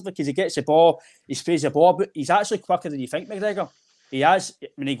defensively because he gets the ball, he sprays the ball, but he's actually quicker than you think, McGregor. He has,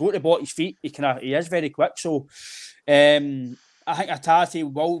 when he go to the ball at his feet, he is very quick. So I think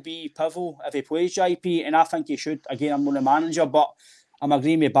Hatae will be pivotal if he plays JP, and I think he should. Again, I'm not a manager, but I'm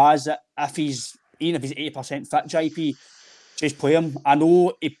agreeing with Baz that even if he's 80% fit, JP, just play him. I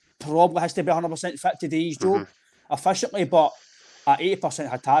know probably has to be 100% fit to do his job efficiently, but at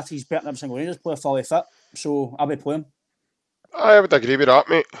 80% Hatae, he's better than every single Rangers player fully fit, so I'll be playing. I would agree with that,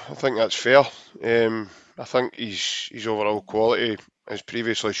 mate. I think that's fair. I think his overall quality has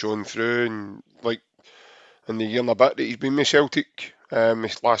previously shown through, and like in the year and a bit that he's been with Celtic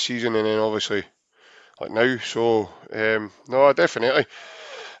last season, and then obviously like now. So no, definitely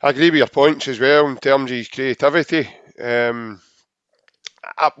I agree with your points as well in terms of his creativity.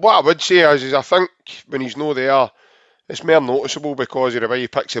 What I would say is I think when he's not there, it's more noticeable because of the way he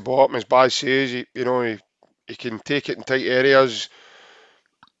picks the ball up. As Baz says, he can take it in tight areas.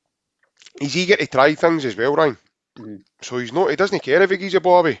 He's eager to try things as well, Ryan. So he doesn't care if he gives a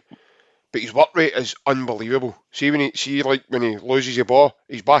ball away, but his work rate is unbelievable. See when he loses the ball,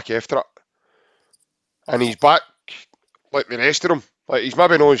 he's back after it, and he's back like the rest of them. Like he's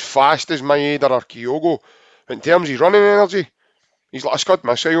maybe not as fast as Maeda or Kyogo, but in terms of his running energy, he's like a scud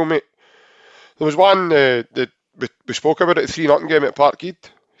missile, mate. There was one that we spoke about it, the 3-0 game at Parkhead.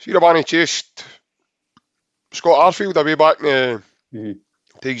 See the one he chased Scott Arfield away back to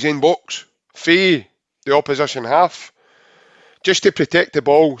his own box, fae the opposition half, just to protect the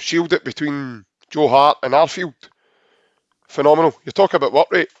ball, shield it between Joe Hart and Arfield. Phenomenal. You talk about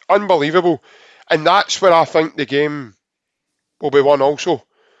work rate, unbelievable. And that's where I think the game will be won also,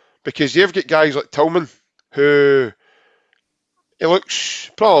 because you've got guys like Tillman who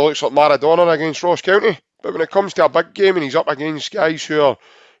probably looks like Maradona against Ross County, but when it comes to a big game and he's up against guys who are,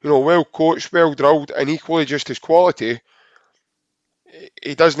 well coached, well drilled, and equally just as quality,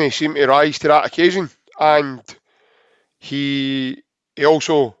 he doesn't seem to rise to that occasion. And he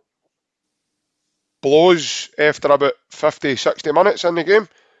also blows after about 50, 60 minutes in the game.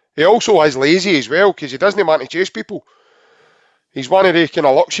 He also is lazy as well, because he doesn't want to chase people. He's one of the kind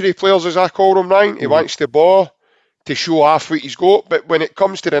of luxury players, as I call him, Ryan. He wants the ball to show off what he's got, but when it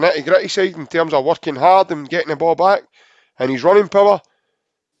comes to the nitty-gritty side, in terms of working hard and getting the ball back, and his running power,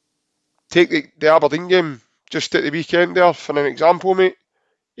 take the Aberdeen game just at the weekend there for an example, mate.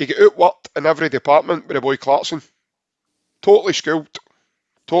 He got outworked in every department with the boy Clarkson. Totally schooled.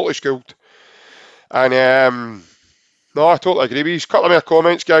 And no, I totally agree with you. A couple of more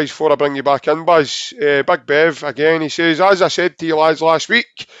comments, guys, before I bring you back in, Buzz. Big Bev, again, he says, as I said to you lads last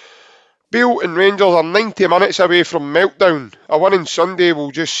week, Beale and Rangers are 90 minutes away from meltdown. A win on Sunday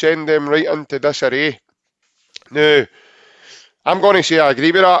will just send them right into disarray. Now, I'm going to say I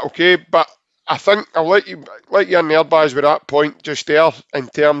agree with that, okay, but I think I'll let you in there, Baz, with that point just there, in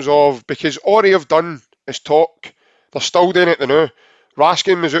terms of, because all they have done is talk. They're still doing it now.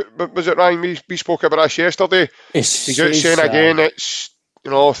 Raskin, was it Ryan? We spoke about this yesterday. He's out saying again, it's,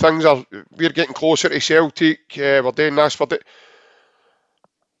 we're getting closer to Celtic, we're doing this,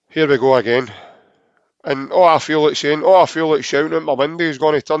 here we go again. And all I feel like shouting at my window is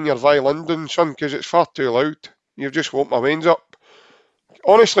going to turn your violin down, son, because it's far too loud. You've just woke my veins up.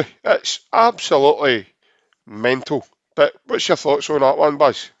 Honestly, it's absolutely mental. But what's your thoughts on that one,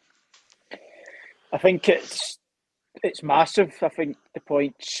 Buzz? I think it's massive. I think the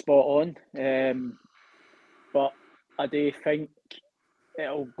point's spot on. But I do think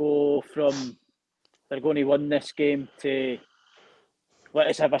it'll go from they're going to win this game to let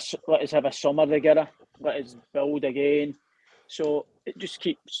us have a summer together. Let us build again. So it just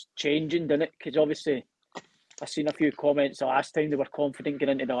keeps changing, doesn't it? Because obviously, I seen a few comments the last time they were confident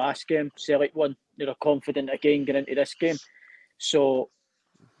getting into the last game. Celtic won. They were confident again getting into this game. So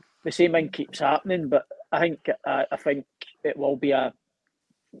the same thing keeps happening. But I think it will be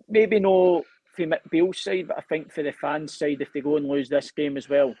maybe no from Mick Beale's side, but I think for the fans' side, if they go and lose this game as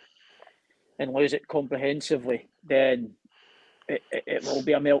well and lose it comprehensively, then it will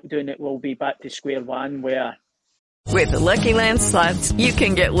be a meltdown. It will be back to square one where... With the Lucky Land Slots, you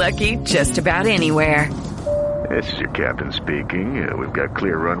can get lucky just about anywhere. This is your captain speaking. We've got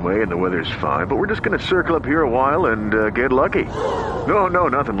clear runway and the weather's fine, but we're just going to circle up here a while and get lucky. No,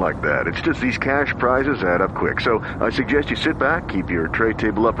 nothing like that. It's just these cash prizes add up quick. So I suggest you sit back, keep your tray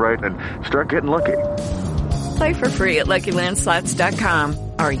table upright, and start getting lucky. Play for free at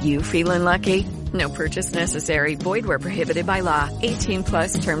LuckyLandSlots.com. Are you feeling lucky? No purchase necessary. Void where prohibited by law.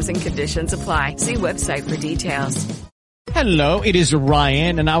 18+ terms and conditions apply. See website for details. Hello, it is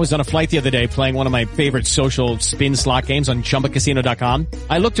Ryan, and I was on a flight the other day playing one of my favorite social spin slot games on ChumbaCasino.com.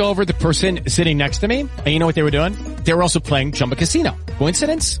 I looked over at the person sitting next to me, and you know what they were doing? They were also playing Chumba Casino.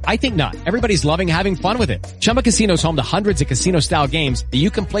 Coincidence? I think not. Everybody's loving having fun with it. Chumba Casino is home to hundreds of casino-style games that you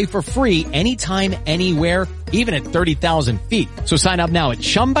can play for free anytime, anywhere, even at 30,000 feet. So sign up now at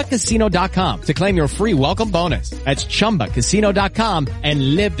ChumbaCasino.com to claim your free welcome bonus. That's ChumbaCasino.com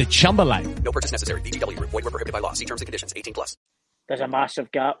and live the Chumba life. No purchase necessary. VGW. Void where prohibited by law. See terms and conditions. 18+. there's a massive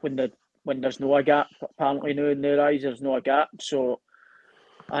gap when there's no a gap. Apparently now in their eyes there's no a gap. So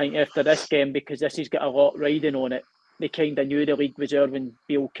I think after this game, because this has got a lot riding on it, they kind of knew the league was there when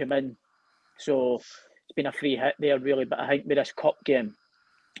Bale came in. So it's been a free hit there really. But I think with this cup game,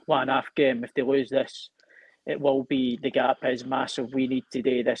 1.5 game, if they lose this, it will be the gap is massive. We need to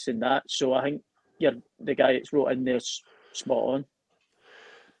do this and that. So I think the guy that's wrote in there's spot on.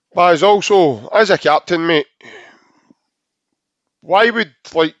 But as also, as a captain, mate, why would,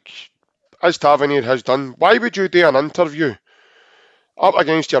 as Tavernier has done, why would you do an interview up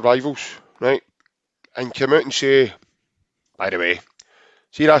against your rivals, right, and come out and say, by the way,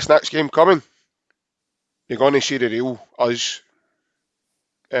 see this next game coming, you're going to see the real us.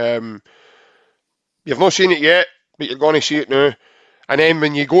 You've not seen it yet, but you're going to see it now. And then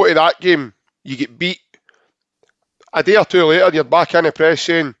when you go to that game, you get beat. A day or two later, you're back in the press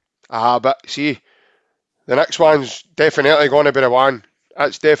saying, but see, the next one's definitely going to be the one.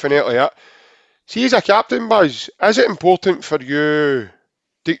 That's definitely it. See, as a captain, Buzz, is it important for you,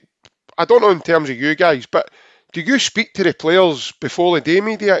 I don't know in terms of you guys, but do you speak to the players before the day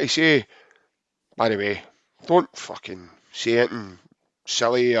media to say, by the way, don't fucking say anything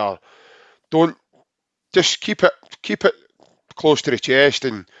silly, or don't, just keep it close to the chest,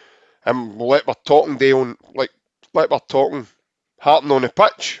 and let our talking day on, let our talking happen on the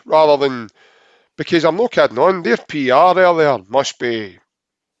pitch, rather than, because I'm not kidding on, their PR there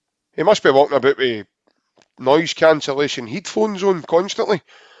must be walking about with noise cancellation headphones on constantly.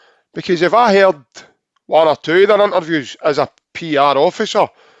 Because if I heard one or two of their interviews as a PR officer,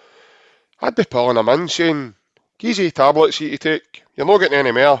 I'd be pulling them in saying, easy tablets you take, you're not getting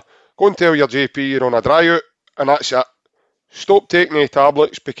any more, go and tell your JP you're on a dry out, and that's it. Stop taking the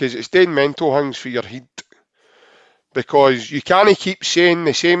tablets, because it's doing mental things for your head. Because you can't keep saying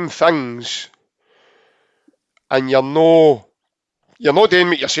the same things and you're not doing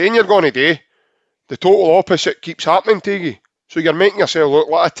what you're saying you're going to do. The total opposite keeps happening to you. So you're making yourself look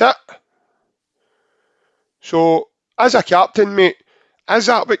like a tit. So, as a captain, mate, is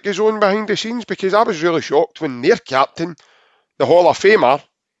that what goes on behind the scenes? Because I was really shocked when their captain, the Hall of Famer,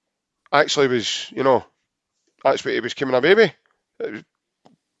 actually was, that's what he was coming away with. It was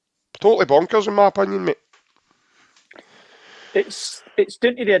totally bonkers in my opinion, mate. It's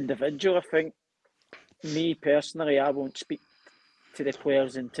down to the individual, I think. Me personally, I won't speak to the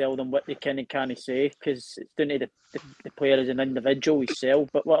players and tell them what they can and can't say, because it's down to the player as an individual himself.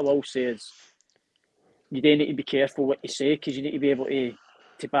 But what I will say is, you do need to be careful what you say, because you need to be able to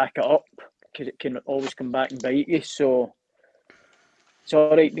back it up, because it can always come back and bite you. So it's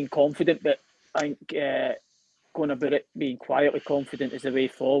all right being confident, but I think going about it being quietly confident is the way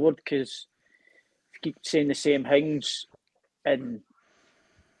forward, because if you keep saying the same things and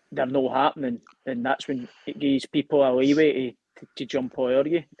they're not happening, then that's when it gives people a leeway to jump over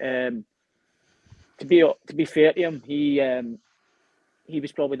you. To be fair to him, he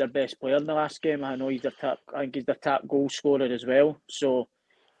was probably their best player in the last game. I think he's their top goal scorer as well. So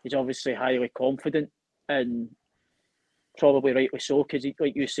he's obviously highly confident, and probably rightly so, because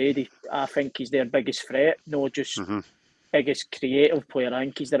like you said, I think he's their biggest threat, not just biggest creative player. I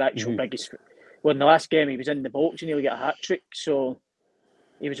think he's their actual biggest. Well, in the last game, he was in the box and he got a hat trick, so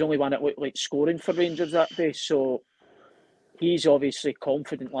he was only one that looked like scoring for Rangers that day. So he's obviously a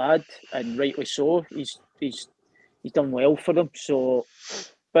confident lad, and rightly so. He's done well for them. So,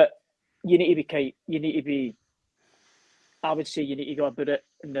 but you need to be. I would say you need to go about it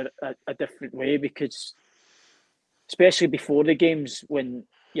in a different way, because especially before the games, when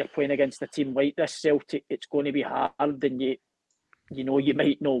you're playing against a team like this, Celtic, it's going to be hard, and you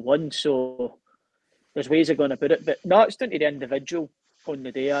might not win. So there's ways of going about it, but no, it's down to the individual on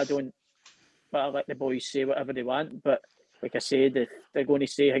the day. I let the boys say whatever they want, but like I said, if they're going to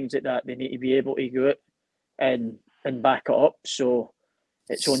say things like that, they need to be able to go out and back it up. So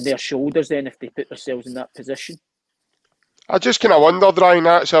it's on their shoulders then if they put themselves in that position. I just kind of wondered, Ryan,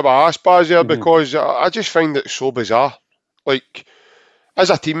 that's how I asked Baz there, because I just find it so bizarre. Like, as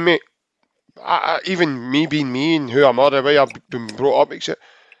a teammate, even me being me and who I'm or the way I've been brought up, etc.,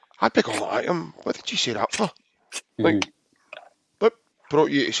 I'd be going at him, what did you say that for? Like, what brought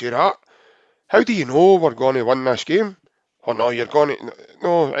you to say that? How do you know we're going to win this game? Oh no, you're going to...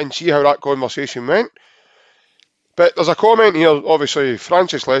 No, and see how that conversation went. But there's a comment here, obviously,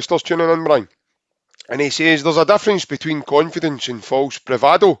 Francis Lester's tuning in, Brian, and he says there's a difference between confidence and false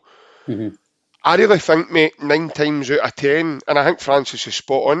bravado. I really think, mate, 9 times out of 10, and I think Francis is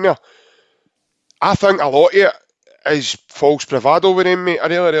spot on there, I think a lot of it is false bravado with him, mate. I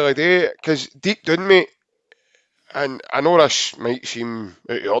really, really do. Because deep down, mate, and I know this might seem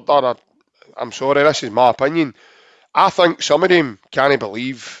out of order, I'm sorry, this is my opinion, I think some of them can't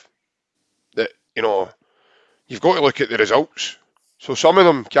believe that, you know, you've got to look at the results. So some of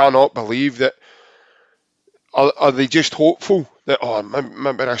them cannot believe that. Are they just hopeful that, oh,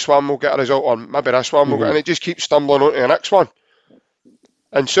 maybe this one will get a result, or maybe this one will get, and it just keeps stumbling on to the next one.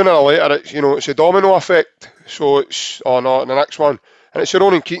 And sooner or later, it's, you know, it's a domino effect. So it's, oh no, the next one. And it's your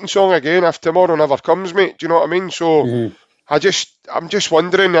Ronan Keating song again, if tomorrow never comes, mate. Do you know what I mean? So I'm just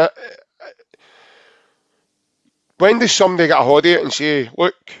wondering, when does somebody get a hold of it and say,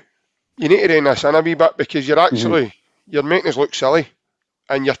 look, you need to rein this in a wee bit, because you're actually, you're making us look silly,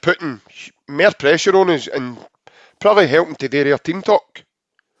 and you're putting more pressure on us and probably helping to do your team talk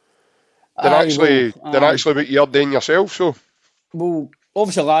than actually what you're doing yourself. So, well,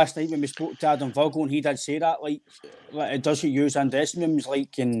 obviously last night when we spoke to Adam Virgo, and he did say that, like it does get used in dressing rooms,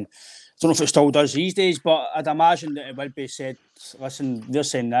 like, and I don't know if it still does these days, but I'd imagine that it would be said, listen, they're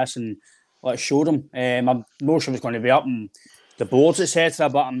saying this, and let's show them. I'm not sure it's going to be up in the boards, etc.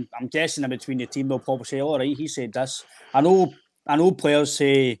 But I'm guessing in between the team they'll probably say, all right, he said this. I know players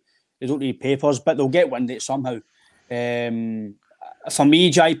say they don't need papers, but they'll get wind of it somehow. For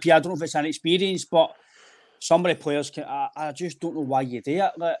me, JP, I don't know if it's an experience, but some of the players can. I just don't know why you do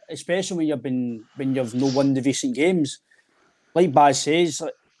it, like, especially when you've no won the recent games. Like Baz says,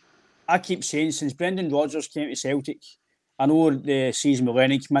 like, I keep saying since Brendan Rodgers came to Celtic, I know the season with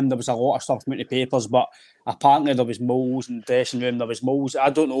Lennon came in, there was a lot of stuff coming to papers, but apparently there was moles in the dressing room, there was moles.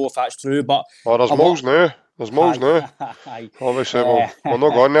 I don't know if that's true, but... Oh, there's moles now. There's moles now. Obviously, we're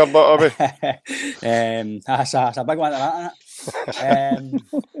not going there, but are we? That's a big one, isn't it?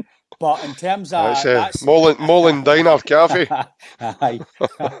 But in terms of... It's Mullen Diner Cafe.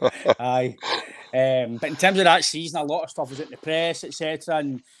 Aye. But in terms of that season, a lot of stuff was out in the press, etc.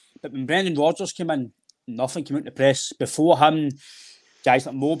 But when Brendan Rodgers came in, nothing came out in the press. Before him, guys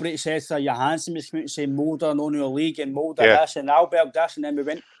like Mowbray, etc., Johansson was coming out saying Mulder no new league, and Mulder this, and Alberg this, and then we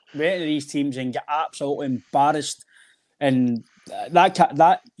went to these teams and get absolutely embarrassed. And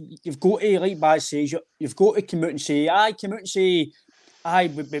that you've got to, like Baz says, you've got to come out and say,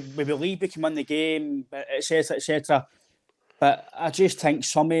 we believe we can win the game, etc., etc. But I just think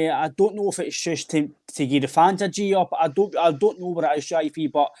I don't know if it's just to give the fans a G up. I don't know what it is,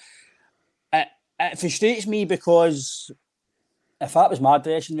 JP, but it frustrates me, because if that was my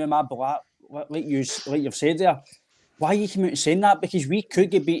dressing room, I'd be like you've said there, why are you coming out and saying that? Because we could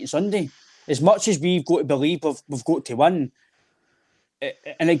get beaten Sunday. As much as we've got to believe we've got to win,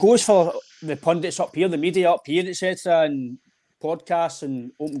 and it goes for the pundits up here, the media up here, etc., and podcasts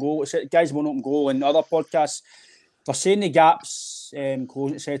and Open Goal, etc. Guys on Open Goal and other podcasts, they're saying the gaps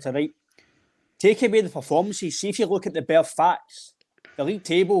closing, etc. Right? Take away the performances. See if you look at the bare facts. The league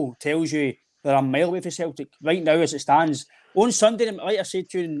table tells you they're a mile away from Celtic right now as it stands. On Sunday, like I said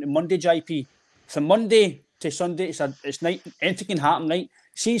to you on Monday, JP, from Monday to Sunday, it's night. Anything can happen, right?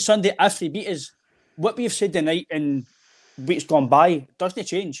 See Sunday, if they beat us, what we've said tonight and weeks gone by doesn't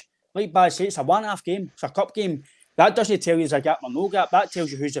change. Like Baz said, it's a 1.5 game. It's a cup game. That doesn't tell you there's a gap or no gap. That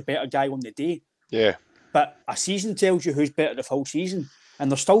tells you who's the better guy on the day. Yeah. But a season tells you who's better the full season.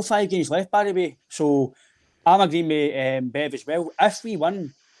 And there's still 5 games left, by the way. So I'm agreeing with Bev as well. If we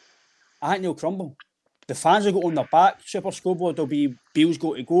win, I think they'll crumble. The fans will go on their back. Super Scoreboard will be Beale's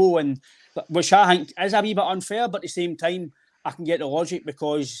got to go, and which I think is a wee bit unfair, but at the same time, I can get the logic,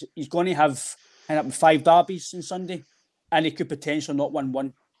 because he's going to end up with 5 derbies on Sunday, and he could potentially not win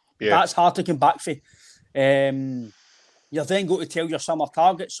one. Yeah. That's hard to come back for. You're then going to tell your summer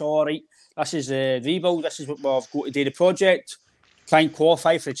targets, all right, this is the rebuild, this is what we've got to do the project, try and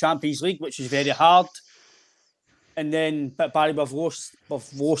qualify for the Champions League, which is very hard. And then, but Barry, we've lost 4 of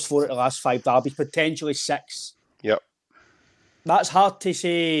the last 5 derbies, potentially 6. Yep. That's hard to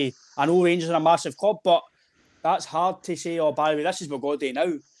say. I know Rangers are a massive club, but that's hard to say, oh, Barry, this is what we're going to do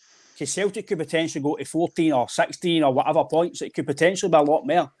now. Because Celtic could potentially go to 14 or 16 or whatever points. It could potentially be a lot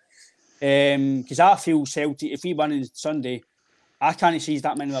more. Because I feel Celtic, if we win on Sunday, I can't see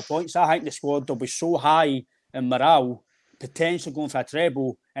that many more points. I think the squad will be so high in morale, potentially going for a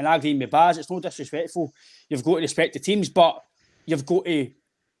treble. And I agree with Baz, it's no disrespectful. You've got to respect the teams, but you've got to,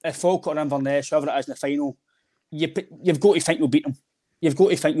 if Falkirk or Inverness, whoever it is in the final, you've got to think you'll beat them. You've got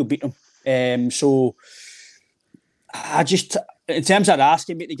to think you'll beat them. So, I just, in terms of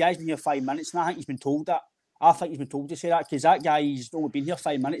asking, mate, the guy's been here 5 minutes, and I think he's been told that. I think he's been told to say that, because that guy's only been here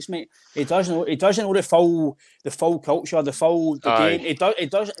 5 minutes, mate. He doesn't know the full culture, the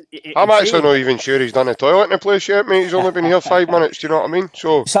game. I'm actually not even sure he's done a toilet in the place yet, mate. He's only been here 5 minutes. Do you know what I mean?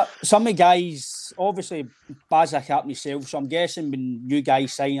 So some of the guys, obviously, Baz, I can't myself. So I'm guessing when you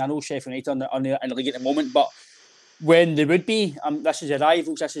guys sign, I know Sheffield United in the league at the moment, but when they would be. This is the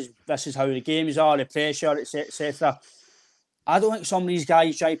rivals. This is how the games are, the pressure, etc. I don't think some of these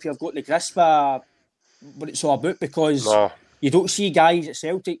guys, JP, have got the grasp of what it's all about, because you don't see guys at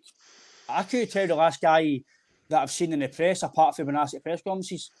Celtic. I could tell the last guy that I've seen in the press, apart from when I asked at press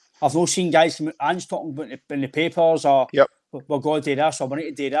conferences, I've not seen guys come out and talking about it in the papers, or we're going to do this, or we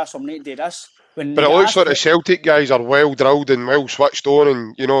need to do this, or we need to do this. But it looks like the Celtic guys are well drilled and well switched on,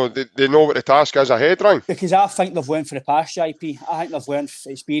 and they know what the task is ahead, right? Because I think they've learned from the past, JP. I think they've learned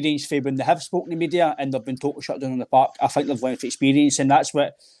from experience from when they have spoken to media and they've been totally shut down in the park. I think they've learned from experience, and that's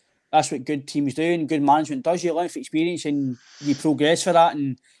what good teams do and good management does. You learn from experience and you progress for that.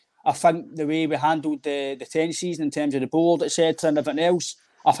 And I think the way we handled the 10 season in terms of the board, etc., and everything else,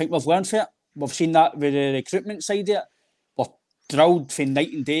 I think we've learned from it. We've seen that with the recruitment side of it. We're drilled from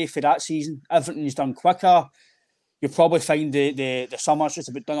night and day for that season. Everything's done quicker. You'll probably find the summer's just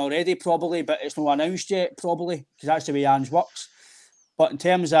about done already, probably, but it's not announced yet, probably, because that's the way Ange works. But in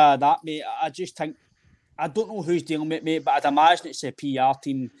terms of that, mate, I just think, I don't know who's dealing with it, mate, but I'd imagine it's a PR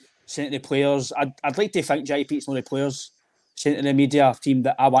team sent to the players. I'd like to think, JP, it's not the players sent to the media team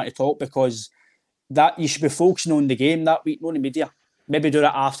that I want to talk, because that you should be focusing on the game that week, not the media. Maybe do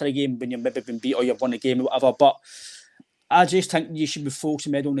that after the game when you've maybe been beat or you've won the game or whatever, but I just think you should be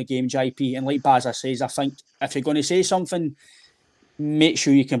focusing on the game, JP. And like Bazza says, I think if you're going to say something, make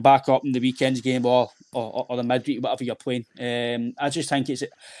sure you can back up in the weekend's game or the midweek, whatever you're playing. I just think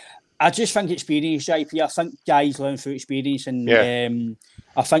experience, JP. I think guys learn through experience, and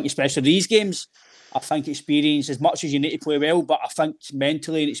I think especially these games, I think experience, as much as you need to play well, but I think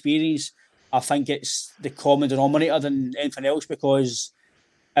mentally and experience, I think it's the common denominator than anything else, because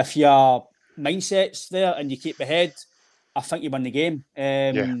if your mindset's there and you keep ahead, I think you win the game.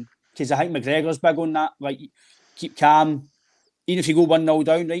 Because I think McGregor's big on that. Like, keep calm. Even if you go 1-0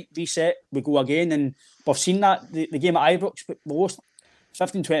 down, right, reset, we go again. And we've seen that. The game at Ibrox, we lost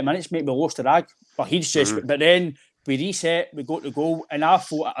 15-20 minutes, mate, we lost the rag. But but then we reset, we go to goal, and I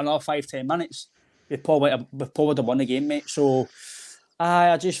thought another 5-10 minutes, we probably have won the game, mate. So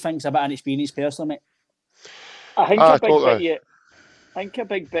I just think it's a bit inexperienced personally, mate. I think a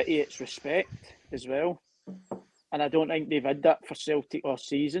big bit of it's respect as well. And I don't think they've had that for Celtic all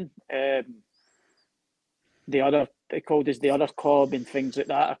season. They called us the other club and things like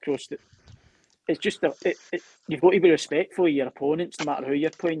that across the. It's just you've got to be respectful of your opponents, no matter who you're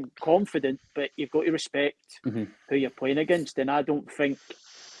playing. Confident, but you've got to respect who you're playing against. And I don't think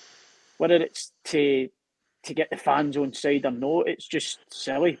whether it's to get the fans on side or not, it's just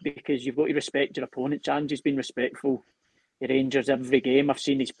silly, because you've got to respect your opponents. Ange's been respectful. The Rangers every game. I've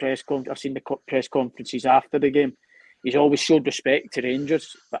seen the press conferences after the game. He's always showed respect to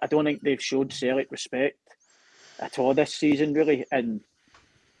Rangers, but I don't think they've showed Celtic respect at all this season, really. And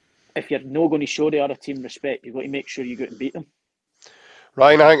if you're not going to show the other team respect, you've got to make sure you go and beat them.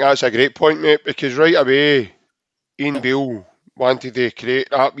 Ryan, I think that's a great point, mate, because right away, Ian Beale wanted to create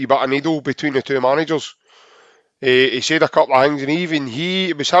that wee bit of needle between the two managers. He said a couple of things, and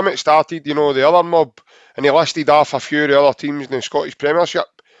it was him that started, the other mob, and he listed off a few of the other teams in the Scottish Premiership.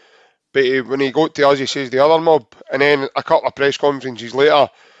 But when he got to us, he says the other mob, and then a couple of press conferences later,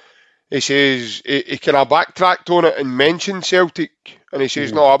 he says he kind of backtracked on it and mentioned Celtic, and he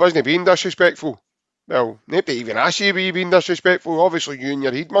says, no, I wasn't being disrespectful. Well, nobody even asked you, were you being disrespectful? Obviously, you in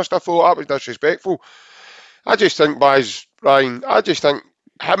your head must have thought that was disrespectful. I just think, Ryan,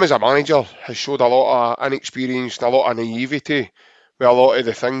 him as a manager has showed a lot of inexperience and a lot of naivety with a lot of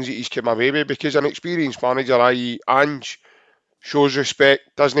the things that he's come away with, because an experienced manager, i.e. Ange, shows respect,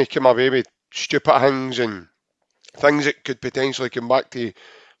 doesn't he come away with stupid things and things that could potentially come back to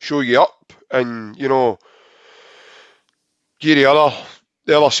show you up, and give the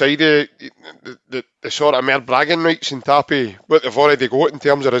other side of the sort of mere bragging rights and tappy what they've already got in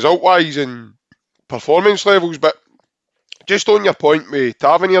terms of result wise and performance levels. But just on your point with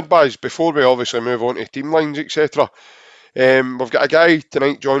Tavernier, Baz, before we obviously move on to team lines, etc., we've got a guy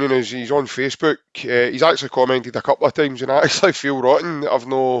tonight joining us. He's on Facebook. He's actually commented a couple of times, and I actually feel rotten that I've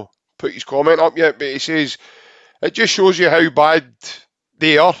not put his comment up yet, but he says it just shows you how bad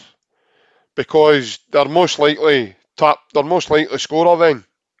they are, because their most likely scorer then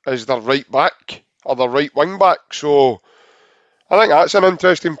is their right back or their right wing back. So I think that's an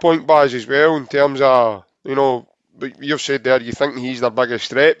interesting point, Baz, as well, in terms of, you've said there you think he's their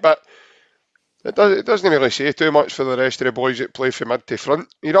biggest threat, but it doesn't really say too much for the rest of the boys that play from mid to front,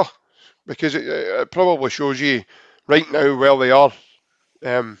 because it probably shows you right now where they are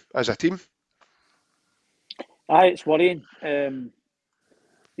as a team. Aye, it's worrying.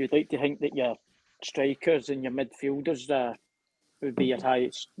 You'd like to think that your strikers and your midfielders would be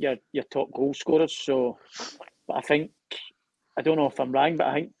your top goal scorers. So But I don't know if I'm wrong, but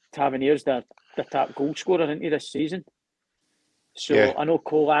I think Tavernier's the top goal scorer into this season. So Yeah. I know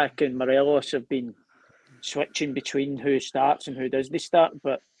Kolak and Morelos have been switching between who starts and who doesn't start,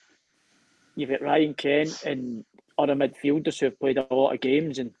 but you've got Ryan Kent and other midfielders who have played a lot of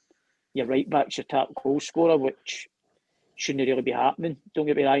games, and your right back's your top goal scorer, which shouldn't really be happening. Don't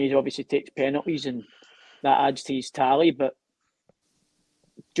get me wrong, he obviously takes penalties and that adds to his tally, but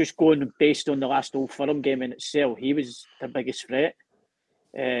just going based on the last Old Firm game in itself, he was the biggest threat.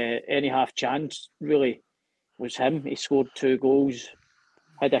 Any half chance really was him. He scored 2 goals,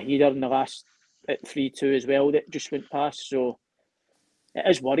 had a header in the last at 3-2 as well that just went past. So it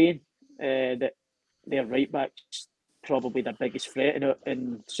is worrying that their right back's probably their biggest threat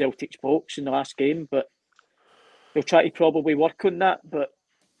in Celtic's box in the last game. But they'll try to probably work on that. But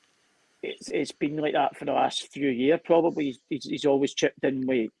it's been like that for the last few years. Probably he's always chipped in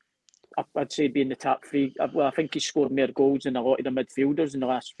with, I'd say, being the top 3. Well, I think he's scored more goals than a lot of the midfielders in the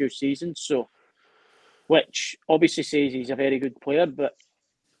last few seasons. So, which obviously says he's a very good player, but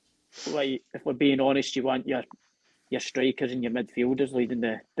like, if we're being honest, you want your strikers and your midfielders leading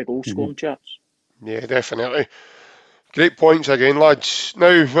the goal scoring charts. Yeah, definitely. Great points again, lads. Now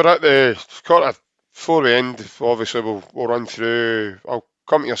we're at the quarter before we end. Obviously, we'll run through. I'll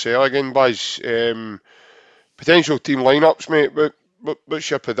come to yourself again, Buzz. Potential team lineups, mate. What's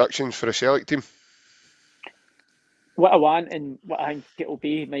your predictions for a Celtic team? What I want and what I think it'll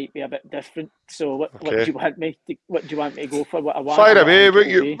be might be a bit different. So, what do you want me to go for? What I want. Fire away.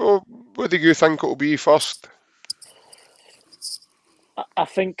 What do you think it'll be first? I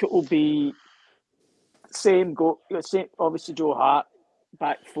think it will be same. Obviously, Joe Hart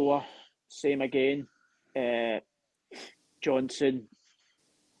back 4, same again. Johnson,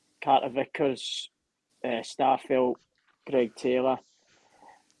 Carter Vickers, Starfelt, Greg Taylor,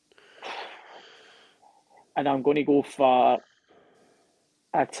 and I'm going to go for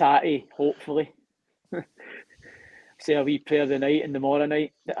Hatae, hopefully. Say a wee prayer the night and tomorrow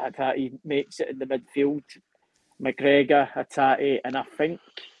night that Hatae makes it in the midfield. McGregor, Hatae, and I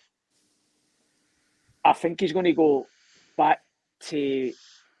think he's going to go back to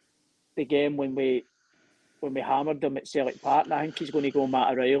the game when we hammered them at Celtic Park. And I think he's going to go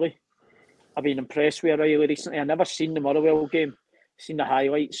Matt O'Reilly. I've been impressed with O'Reilly recently. I've never seen the Motherwell game, seen the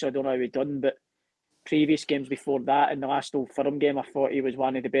highlights, so I don't know how he done. But previous games before that, in the last Old Firm game, I thought he was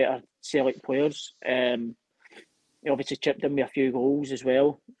one of the better Celtic players. He obviously chipped in with a few goals as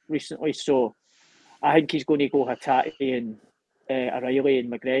well recently, so I think he's going to go Hatae and O'Reilly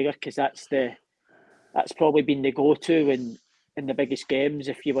and McGregor, because that's probably been the go-to in the biggest games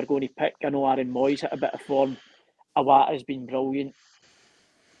if you were going to pick. I know Aaron Moyes hit a bit of form. Awata has been brilliant.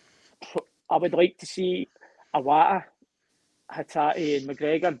 I would like to see Awata, Hatae and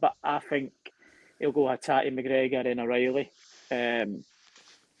McGregor, but I think he'll go Hatae, McGregor and O'Reilly.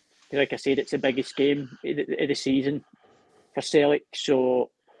 Like I said, it's the biggest game of the season for Celtic, so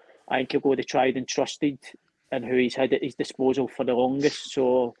I think he'll go the tried and trusted and who he's had at his disposal for the longest.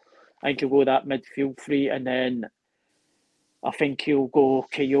 So I think he'll go that midfield 3, and then I think he'll go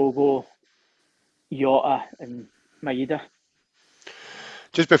Kyogo, Jota and Maeda.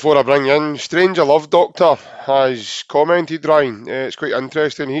 Just before I bring you in, Stranger Love Doctor has commented, Ryan. It's quite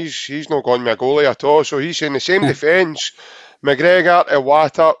interesting. He's not gone with a goalie at all, so he's saying the same defence: McGregor,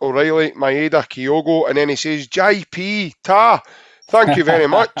 Iwata, O'Reilly, Maeda, Kyogo, and then he says JP Ta. Thank you very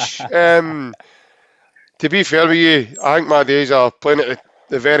much. To be fair with you, I think my days are playing at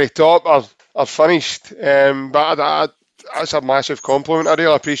the very top are finished. But that's a massive compliment. I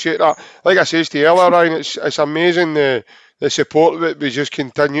really appreciate that. Like I said to you earlier, Ryan, it's amazing the support that we just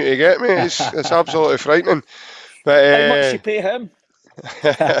continue to get, mate. It's absolutely frightening. But how much you pay him?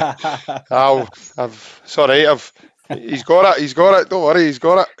 He's got it. Don't worry, he's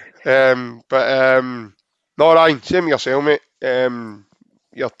got it. No, Ryan, same with yourself, mate.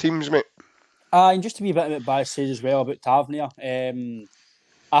 Your teams, mate. And just to be a bit about Baz says as well about Tavernier.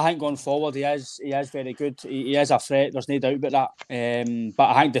 I think going forward, he is very good. He is a threat. There's no doubt about that. But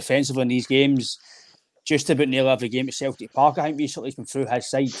I think defensively in these games, just about nearly every game at Celtic Park, I think recently he's been through his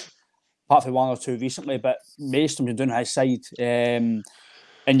side, apart from 1 or 2 recently, but most of them been doing his side. And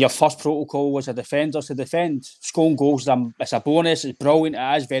your first protocol was a defender to defend. Scoring goals, it's a bonus, it's brilliant,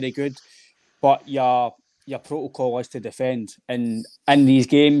 it is very good. But your protocol is to defend. And in these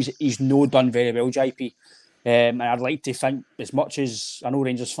games, he's not done very well, JP. And I'd like to think, as much as I know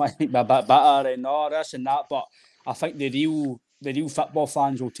Rangers fans might be a bit better and all this and that, but I think the real football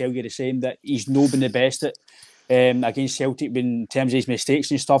fans will tell you the same, that he's not been the best at against Celtic in terms of his mistakes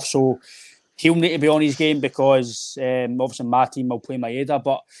and stuff. So he'll need to be on his game, because obviously my team will play Maeda.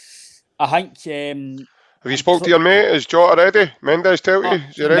 But I think Have you spoke to your mate? Is Jota ready? Mendes tell you?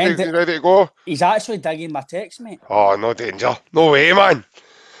 Is he ready to go? He's actually digging my text, mate. Oh, no danger. No way, man.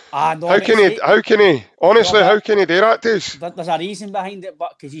 No, how can he? Honestly, how can he do that to us? There's a reason behind it,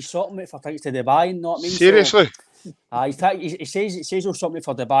 but because he's sorting me for tickets to Dubai, you know what I mean? Seriously? So, he says he'll sort me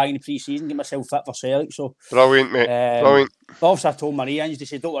for Dubai in the pre-season, get myself fit for Celtic. So brilliant, mate. Brilliant. Obviously, I told Maria, and she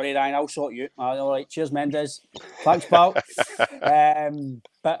said, "Don't worry, Ryan, I'll sort you." All right, cheers, Mendes. Thanks, pal.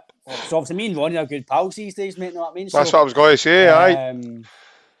 But obviously, me and Ronnie are good pals these days, mate. Know what I mean? So, that's what I was going to say. Aye.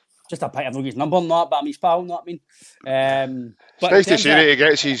 Just a pity I've not got his number and that, but I'm his pal. Know what I mean? It's nice to see that he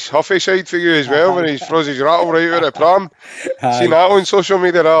gets his huffy side for you as well when he throws his rattle right out of the pram. Seen that on social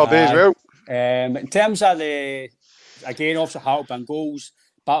media the other day as well. In terms of again, obviously Hatae and goals,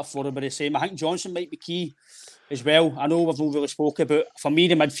 back forward by the same. I think Johnson might be key as well. I know we've not really spoken about. For me,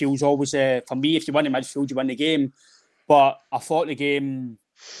 the midfield's always for me. If you win the midfield, you win the game. But I thought the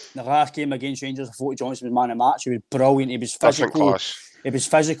last game against Rangers, I thought Johnson was man of the match. He was brilliant. He was physical. He was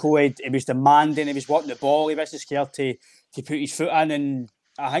physical. He was demanding. He was wanting the ball. He wasn't scared to put his foot in. And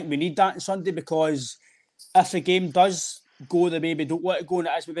I think we need that on Sunday, because if the game does go the way we don't want it to go, and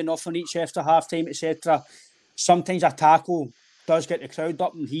it is maybe nothing each after half time, etc., sometimes a tackle does get the crowd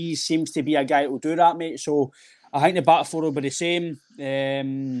up, and he seems to be a guy that will do that, mate. So I think the back four will be the same.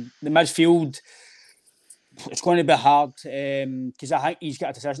 The midfield, it's going to be hard because I think he's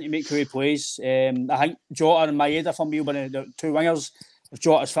got a decision to make who he plays. I think Jota and Maeda for me will be the two wingers. If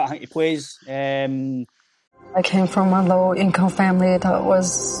Jota's fit, I think he plays. I came from a low-income family that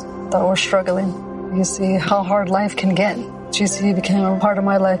was struggling. You see how hard life can get. GC became a part of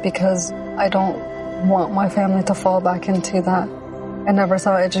my life because I don't want my family to fall back into that. I never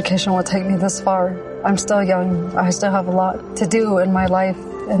thought education would take me this far. I'm still young. I still have a lot to do in my life,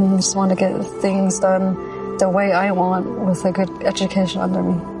 and just want to get things done the way I want with a good education under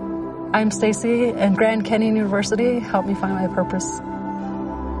me. I'm Stacey, and Grand Canyon University helped me find my purpose.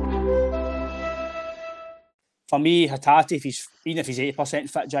 For me, Hatae, even if he's 80%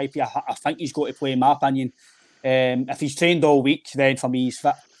 fit, JP, I think he's got to play, in my opinion. If he's trained all week, then for me he's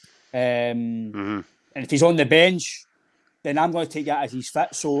fit. And if he's on the bench, then I'm going to take that as he's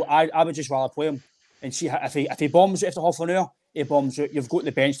fit. So I would just rather play him and see if he bombs after half an hour, he bombs out. You've got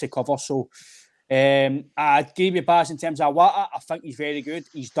the bench to cover. So I'd give you Baz in terms of Wata. I think he's very good.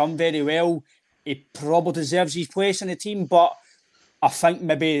 He's done very well. He probably deserves his place in the team, but I think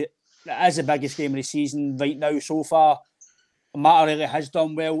maybe that is the biggest game of the season right now so far. Mata really has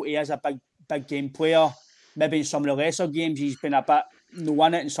done well. He is a big game player. Maybe in some of the lesser games he's been a bit no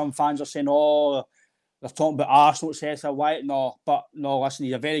in it, and some fans are saying, "Oh, they're talking about Arsenal, etc." Why? No, listen,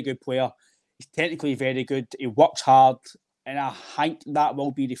 he's a very good player. He's technically very good. He works hard, and I think that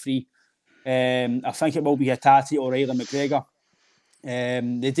will be the three. I think it will be Hatae, O'Reilly, McGregor.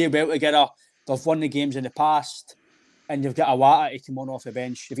 They do well together. They've won the games in the past, and you've got a Wata to come on off the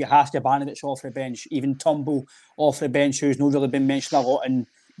bench. If you have to Bannan that's off the bench, even Turnbull off the bench, who's not really been mentioned a lot in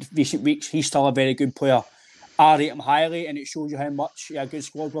recent weeks, he's still a very good player. I rate him highly, and it shows you how much a good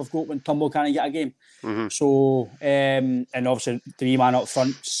squad we've got when Turnbull can't get a game. So, and obviously the wee man up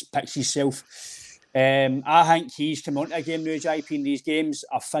front picks himself. I think he's come on to a game now, JP, in these games.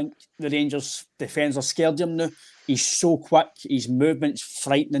 I think the Rangers defenders are scared of him now. He's so quick, his movement's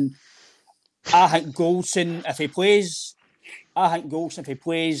frightening. I think Goldson, if he plays,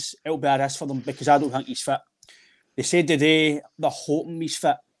 it'll be a risk for them, because I don't think he's fit. They said today they're hoping he's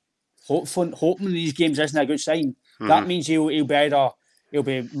fit. Hoping in these games isn't a good sign. That means he'll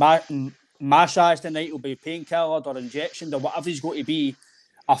be massaged tonight, he'll be painkillered or injectioned or whatever he's got to be.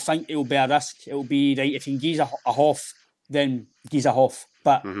 I think it'll be a risk. It'll be right, if he can give a half, then give a half.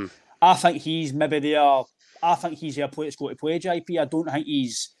 But I think he's maybe there. I think he's a player that's got to play, JP. I don't think he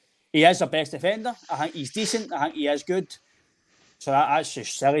is the best defender. I think he's decent. I think he is good. So that's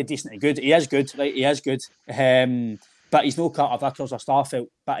just silly, decent and good. He is good, right? He is good. But he's no Carter Vickers or Starfelt.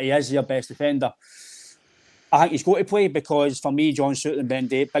 But he is their best defender. I think he's got to play, because for me, John Souttar and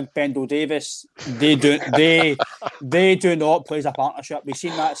Big Bendo Davis, they do not play as a partnership. We've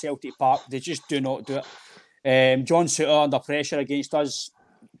seen that at Celtic Park. They just do not do it. John Souttar under pressure against us,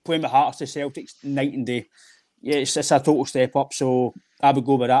 playing with Hearts to Celtics, night and day. Yeah, it's a total step up. So I would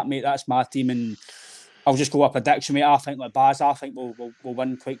go with that, mate. That's my team, and I'll just go with a prediction, mate. I think like Baz, I think we'll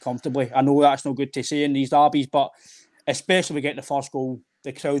win quite comfortably. I know that's no good to say in these derbies, but especially if we get the first goal,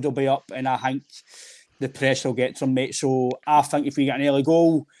 the crowd will be up, and I think the press will get to them, mate. So I think if we get an early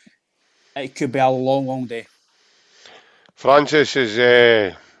goal, it could be a long, long day. Francis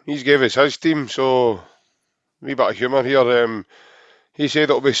he's gave us his team, so a wee bit of humour here. He said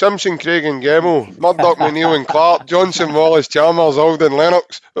it'll be Simpson, Craig and Gemmell, Murdoch, McNeil and Clark, Johnson, Wallace, Chalmers, Alden,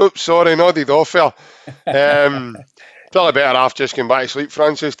 Lennox. Oops, sorry, nodded off there. Probably better off just going back to sleep,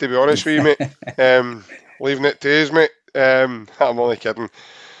 Francis, to be honest with you, mate. Leaving it to us, mate. I'm only kidding.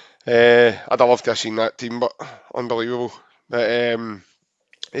 I'd have loved to have seen that team, but unbelievable. But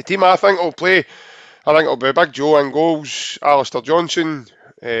the team I think will play, I think it'll be Big Joe in goals, Alistair Johnson,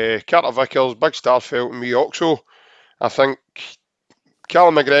 Carter Vickers, Big Starfelt and me Oxo. I think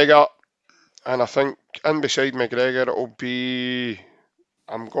Callum McGregor, and I think in beside McGregor it'll be,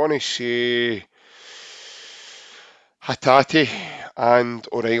 I'm going to say Hatae and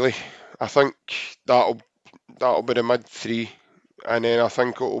O'Reilly. I think that'll be the mid three, and then I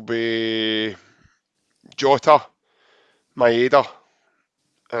think it'll be Jota, Maeda,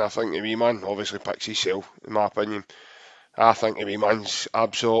 and I think the wee man obviously picks himself, in my opinion. I think the wee man's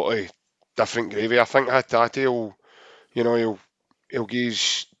absolutely different gravy. I think Hatae will, he'll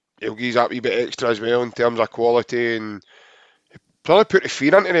give that wee bit extra as well in terms of quality, and probably put the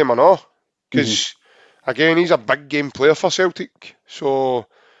fear into them, I know, because again, he's a big game player for Celtic, so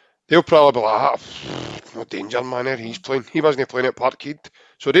they'll probably be like, no danger, man, there he's playing. He wasn't playing at Parkhead.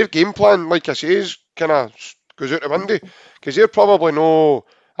 So their game plan, like I say, is kind of goes out the window, because they're probably no,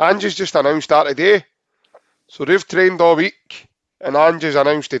 Angie's just announced that today, so they've trained all week, and Angie's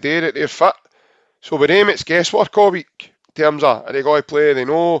announced today that they're fit. So with them, it's guesswork all week, in terms of, are they going to play, they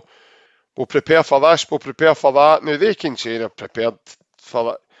know, we'll prepare for this, we'll prepare for that. Now, they can say they're prepared for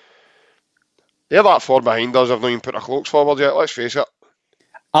that. They're that far behind us, I've not even put their cloaks forward yet, let's face it.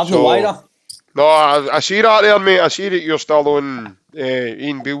 I've no either. No, I see that there, mate. I see that you're still on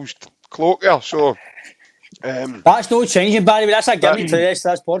Ian Beale's cloak there, so... that's no changing, Barry. That's a gimmick to this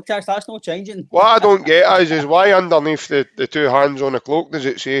podcast. That's no changing. What I don't get is why underneath the two hands on the cloak does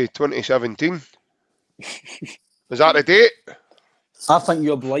it say 2017? Is that the date? I think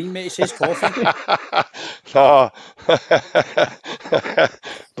you're blind, mate. It says coffee. No.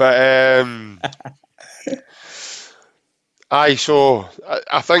 But, aye, so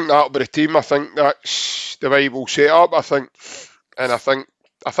I think that'll be the team. I think that's the way we'll set up, I think. And I think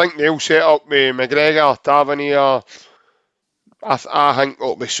they'll set up with McGregor, Tavernier. I think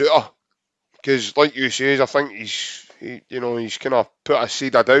it'll be Suter. Because, like you say, I think he's kind of put a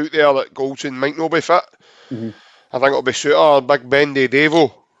seed of doubt there that Goldson might not be fit. I think it'll be Suter, Big Bendy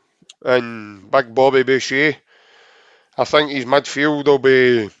Devo, and Big Bobby Boucher. I think his midfield will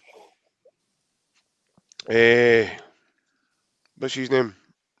be... what's his name?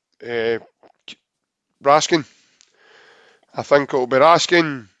 Raskin. I think it'll be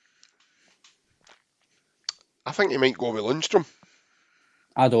Raskin. I think he might go with Lundstrom.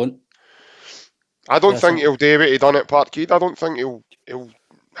 I don't think he'll do what he done at Parkhead. I don't think he'll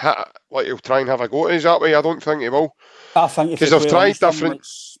try and have a go at us that way. I don't think he will. I think because they've tried different.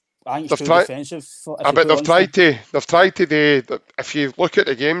 I think it's too defensive. But they've tried to do. If you look at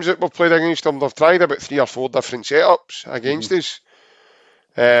the games that we've played against them, they've tried about 3 or 4 different setups against us.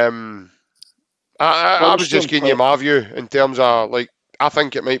 I was just giving you my view in terms of I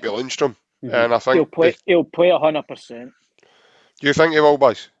think it might be Lundstrom, and I think he'll play 100%. Do you think he will,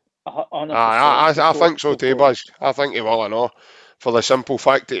 Buzz? 100%. I think so too, Buzz. I think he will, I know, for the simple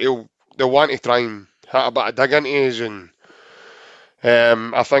fact that they'll want to try and hit a bit of dig into us, and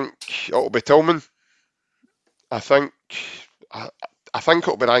I think it'll be Tillman. I think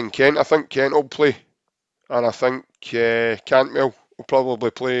it'll be Ryan Kent. I think Kent will play, and I think Cantwell will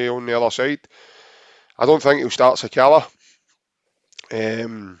probably play on the other side. I don't think he'll start Sakala.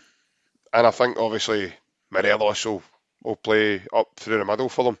 And I think obviously Morelos will play up through the middle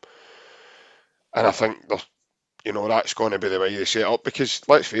for them. And I think that's going to be the way they set up, because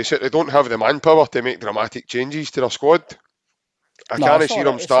let's face it, they don't have the manpower to make dramatic changes to their squad. I can't see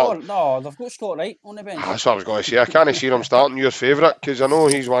them starting. No, they've got Scott Wright on the bench. That's what I was going to say. I can't see them starting your favourite, because I know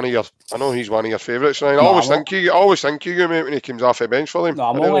he's one of your favourites. And I always think you, mate, when he comes off the bench for them.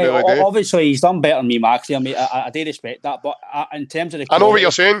 No, obviously he's done better than me, Max. I mean, I do respect that, but in terms of the quality, I know what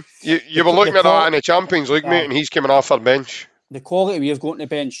you're saying. You were looking at that in the Champions League, mate, and he's coming off our bench. The quality we've got on the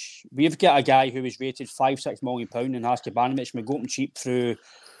bench, we've got a guy who was rated £5-6 million in Hatae Bannan. We got him cheap through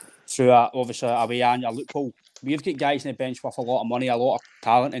obviously a way and a loophole. We've got guys on the bench with a lot of money, a lot of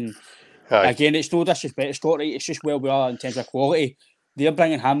talent, and again, it's no disrespect to Scott Wright, it's just where we are in terms of quality. They're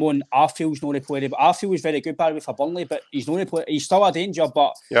bringing him on. Arfield's not a player, but Arfield was very good, by the way, for Burnley, but he's not a player. He's still a danger,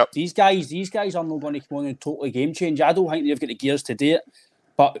 but these guys are not going to come on and totally game change. I don't think they've got the gears to do it,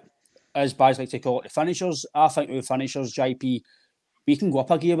 but as Baz like to call it, the finishers, I think with finishers, JP, we can go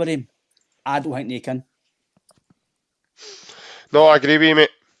up a gear with him. I don't think they can. No, I agree with you, mate.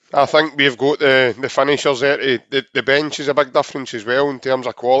 I think we've got the finishers there. The bench is a big difference as well in terms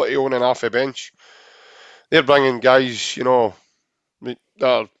of quality on and off the bench. They're bringing guys, you know,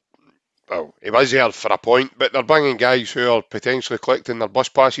 they're, well, he was there for a point, but they're bringing guys who are potentially collecting their bus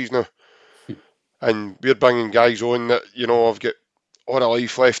passes now. And we're bringing guys on that, you know, have got all of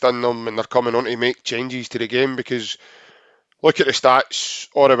life left in them and they're coming on to make changes to the game because look at the stats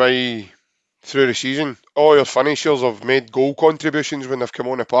all the way through the season. All your finishers have made goal contributions when they've come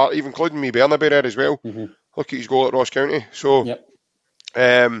on the park, even including me Bernaby there as well. Look at his goal at Ross County. So,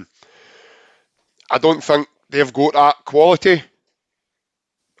 I don't think they've got that quality.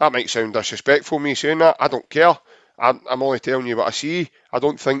 That might sound disrespectful, me saying that. I don't care. I'm only telling you what I see. I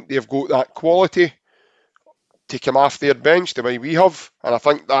don't think they've got that quality to come off their bench the way we have. And I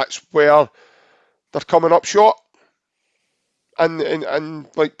think that's where they're coming up short. And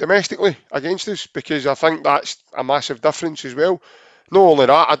like domestically against us, because I think that's a massive difference as well. Not only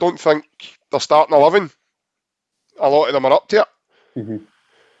that, I don't think they're starting 11. A lot of them are up to it.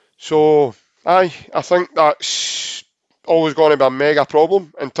 So, I think that's always going to be a mega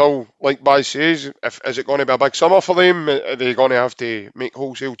problem until, like Baz says, is it going to be a big summer for them? Are they going to have to make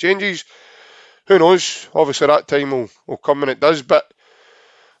wholesale changes? Who knows? Obviously that time will come when it does, but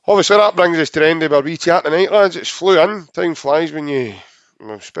obviously that brings us to the end of our wee chat tonight, lads. It's flew in. Time flies when you,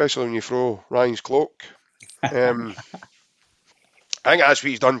 especially when you throw Ryan's cloak. I think that's what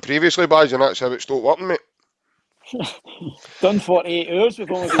he's done previously, Baz, and that's how it stopped working, mate. Done 48 hours,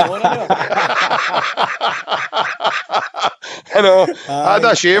 we've only been on here. I know. I had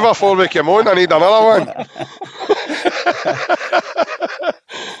a shaver before we came on. I need another one.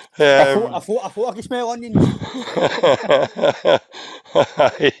 I thought I could smell onions.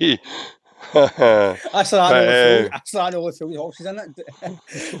 That's that all the horses in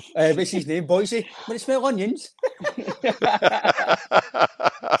it. What's his name, Boise? But it smell onions.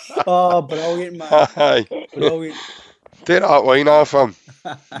 Oh, brilliant, man. Brilliant. Take that wine off him.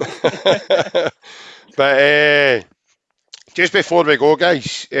 But just before we go,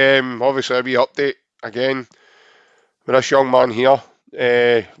 guys, obviously a wee update again with this young man here,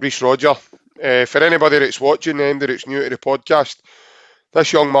 Reece Roger. For anybody that's watching and that's new to the podcast,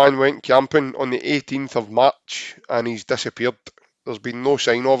 this young man went camping on the 18th of March and he's disappeared. There's been no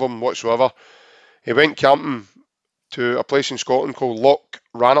sign of him whatsoever. He went camping to a place in Scotland called Loch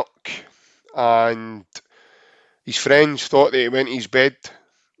Rannoch, and his friends thought that he went to his bed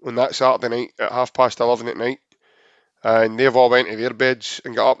on that Saturday night at 11:30 at night, and they've all went to their beds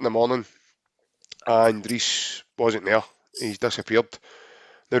and got up in the morning, and Reece wasn't there. He's disappeared.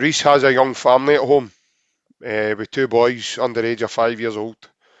 Now, Reece has a young family at home with 2 boys under the age of 5 years old,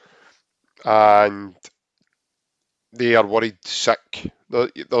 and they are worried sick.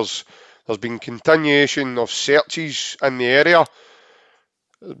 There's been continuation of searches in the area.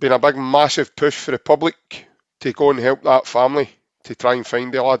 There's been a big massive push for the public to go and help that family to try and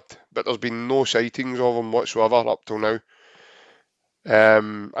find the lad, but there's been no sightings of him whatsoever up till now.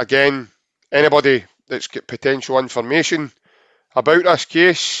 Again, anybody that's got potential information about this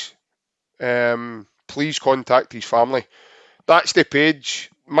case, please contact his family. That's the page,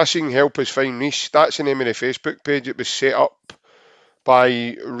 Missing Help Us Find Reece. That's the name of the Facebook page. It was set up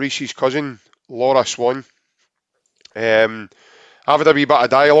by Reece's cousin, Laura Swan. I've had a wee bit of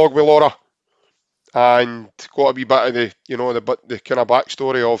dialogue with Laura and got a wee bit of the kind of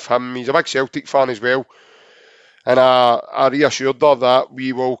backstory of him. He's a big Celtic fan as well, and I reassured her that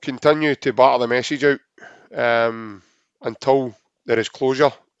we will continue to batter the message out until there is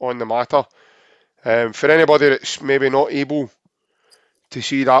closure on the matter. For anybody that's maybe not able to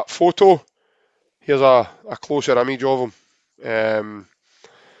see that photo, here's a closer image of him.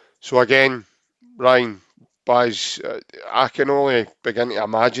 So again, Ryan, Baz, I can only begin to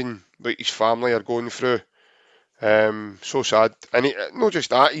imagine what his family are going through. So sad. And not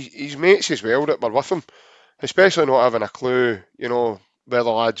just that, his mates as well that were with him, especially not having a clue, where the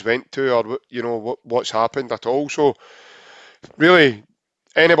lads went to or, what's happened at all. So really,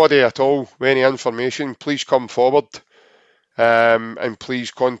 anybody at all with any information, please come forward and please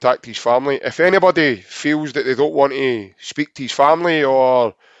contact his family. If anybody feels that they don't want to speak to his family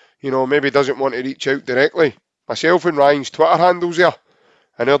or, maybe doesn't want to reach out directly, myself and Ryan's Twitter handles there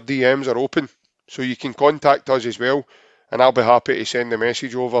and our DMs are open. So you can contact us as well and I'll be happy to send a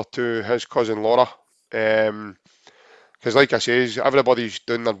message over to his cousin Laura. Because like I says, everybody's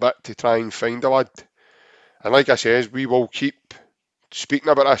doing their bit to try and find the lad. And like I says, we will keep speaking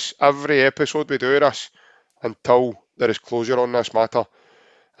about this every episode we do this until there is closure on this matter.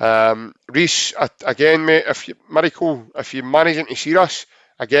 Reece, again, mate, if you're managing to see us,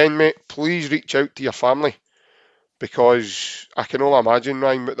 again, mate, please reach out to your family. because I can only imagine,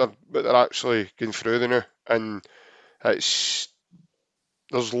 Ryan, what they're actually going through there now. And there's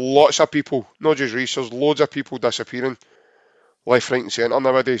lots of people, not just Reece, there's loads of people disappearing left, right and centre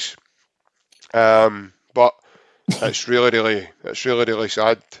nowadays. But it's really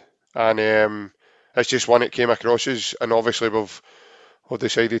sad. And it's just one that came across us, and obviously we've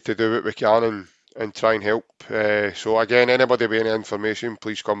decided to do what we can and try and help. So again, anybody with any information,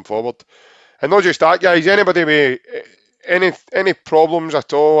 please come forward. And not just that, guys, anybody with any problems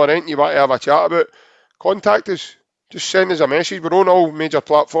at all or anything you want to have a chat about, contact us. Just send us a message. We're on all major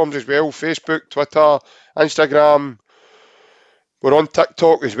platforms as well, Facebook, Twitter, Instagram. We're on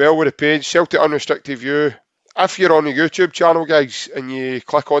TikTok as well with the page, Celtic Unrestricted View. If you're on the YouTube channel, guys, and you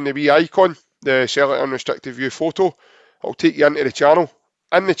click on the wee icon, the Celtic Unrestricted View photo, it'll take you into the channel.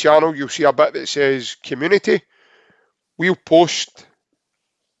 In the channel, you'll see a bit that says Community. We'll post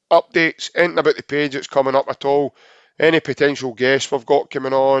updates, anything about the page that's coming up at all, any potential guests we've got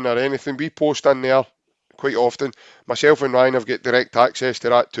coming on or anything, we post in there quite often. Myself and Ryan have got direct access to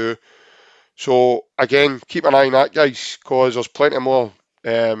that too. So again, keep an eye on that, guys, because there's plenty more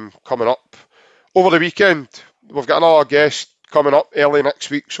coming up. Over the weekend, we've got another guest coming up early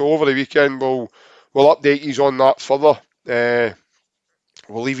next week, so over the weekend we'll update you on that further.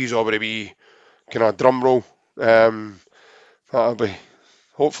 We'll leave you over a wee kind of drum roll. That'll be,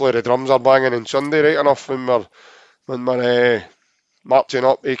 hopefully the drums are banging on Sunday right enough when we're marching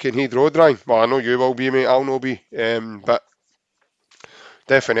up Aikenhead Road, Ryan. Well, I know you will be, mate, I'll not be. But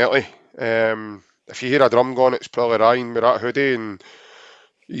definitely, if you hear a drum going, it's probably Ryan with that hoodie and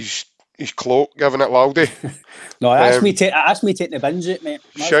his cloak giving it loudy. No, that's me taking the bins out, mate.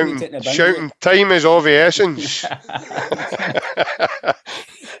 Shouting, time is of the essence.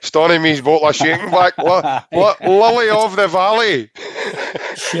 Stoney me's bottle of shaking back. Lily of the Valley.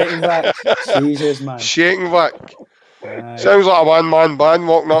 Shaking back. Jesus, man. Shaking back. Sounds like a one-man band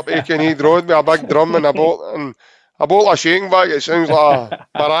walking up Aikenhead Road with a big drum and a bottle of shaking back. It sounds like a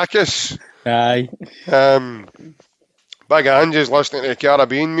maracas. Aye. Big Ange listening to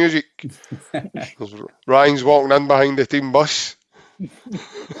Caribbean music. Ryan's walking in behind the team bus.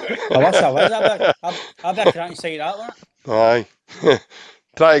 I'll be trying to say that one. Aye.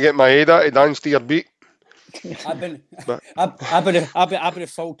 Try to get my head out to dance to your beat. I've been a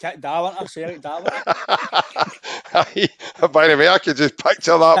full kit Darwin. I say it, Darwin. By the way, I could just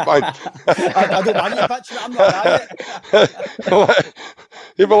picture that, man. I don't want you to picture it. I'm not at it.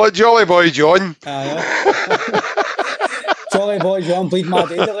 You were like Jolly Boy John. Jolly Boy John, bleed my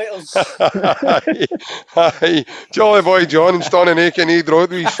data Aye. Jolly Boy John and Stoney Aikenhead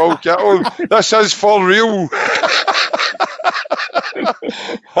Road with his full kit on. This is for real.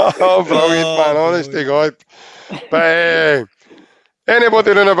 Oh, brilliant, man. Honest to God. But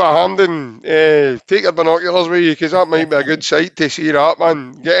anybody running about Hampden, take your binoculars with you, because that might be a good sight to see that,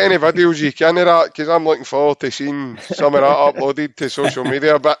 man. Get any videos you can of that, because I'm looking forward to seeing some of that uploaded to social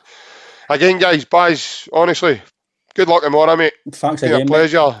media. But again, guys, Baz, honestly, good luck tomorrow, mate. Thanks again,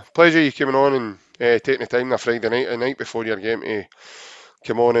 pleasure you coming on and taking the time on a Friday night, a night before your game, to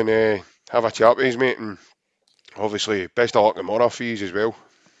come on and have a chat with us, mate. And obviously, best of luck tomorrow for you as well.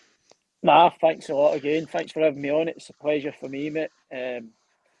 Nah, thanks a lot again. Thanks for having me on. It's a pleasure for me, mate.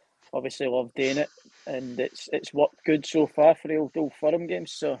 Obviously, love doing it, and it's worked good so far for the Old Firm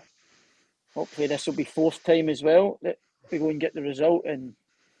games. So hopefully, this will be fourth time as well that we go and get the result. And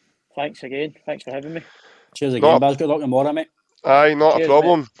thanks again. Thanks for having me. Cheers again, Baz. Good luck tomorrow, mate. Aye, not Cheers, a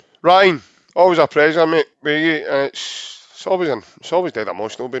problem. Mate. Ryan, always a pleasure, mate, with you. And it's always dead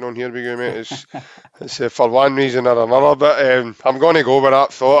emotional being on here with you, mate. It's for one reason or another. But I'm going to go with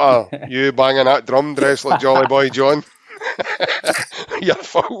that thought of you banging that drum dressed like Jolly Boy John. Your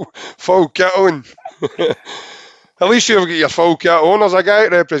full kit on. At least you've got your full kit on. As a guy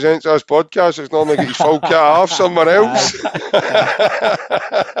that represents this podcast, it's normally got his full kit off somewhere else.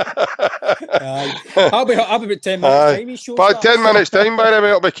 I'll be about 10 minutes time. But 10 minutes time, by the way,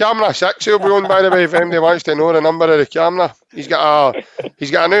 it'll be camera 6. He'll be on, by the way, if anybody wants to know the number of the camera. He's got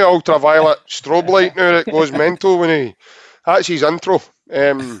a new ultraviolet strobe light now that goes mental when that's his intro.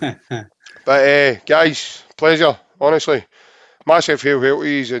 But guys, pleasure, honestly. Massive hail to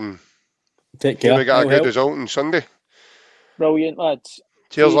you, and take care. We got a good result on Sunday. Brilliant, lads.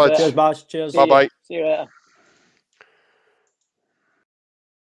 Cheers, lads. Cheers, Baz. Cheers. Bye-bye. See you later.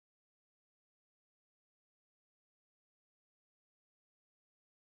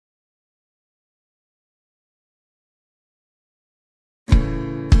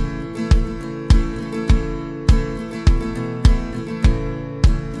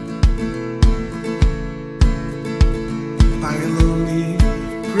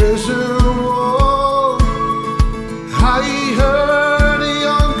 Prison wall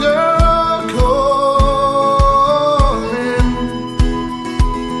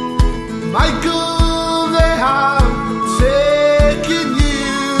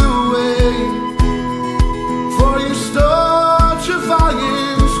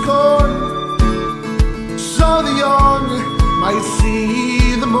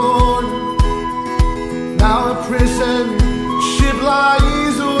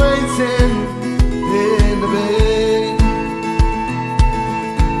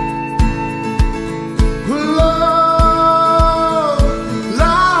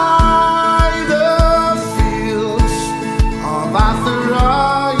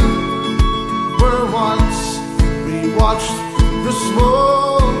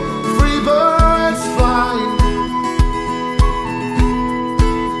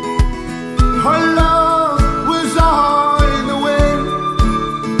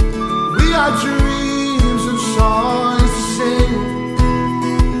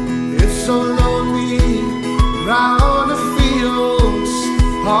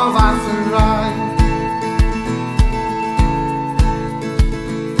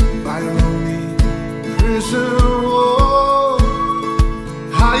there's a war.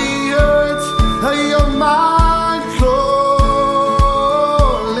 I heard your mind calling.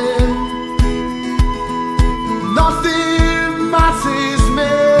 Nothing matters,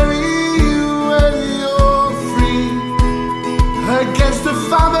 Mary, when you're free. Against the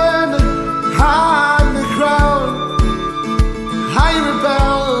famine and the crowd, I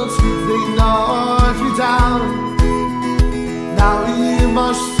rebelled, they knocked me down. Now you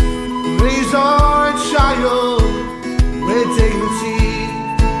must raise our child with dignity.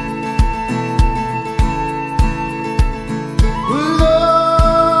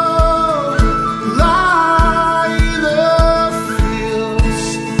 Love, like the fields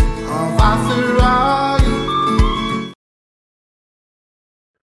of Hatae.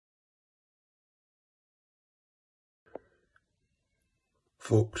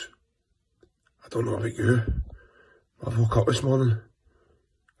 Folks, I don't know about you. I woke up this morning.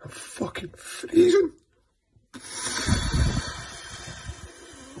 I'm fucking freezing.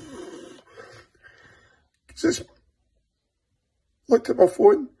 Just looked at my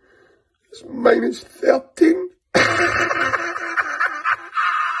phone. It's -13.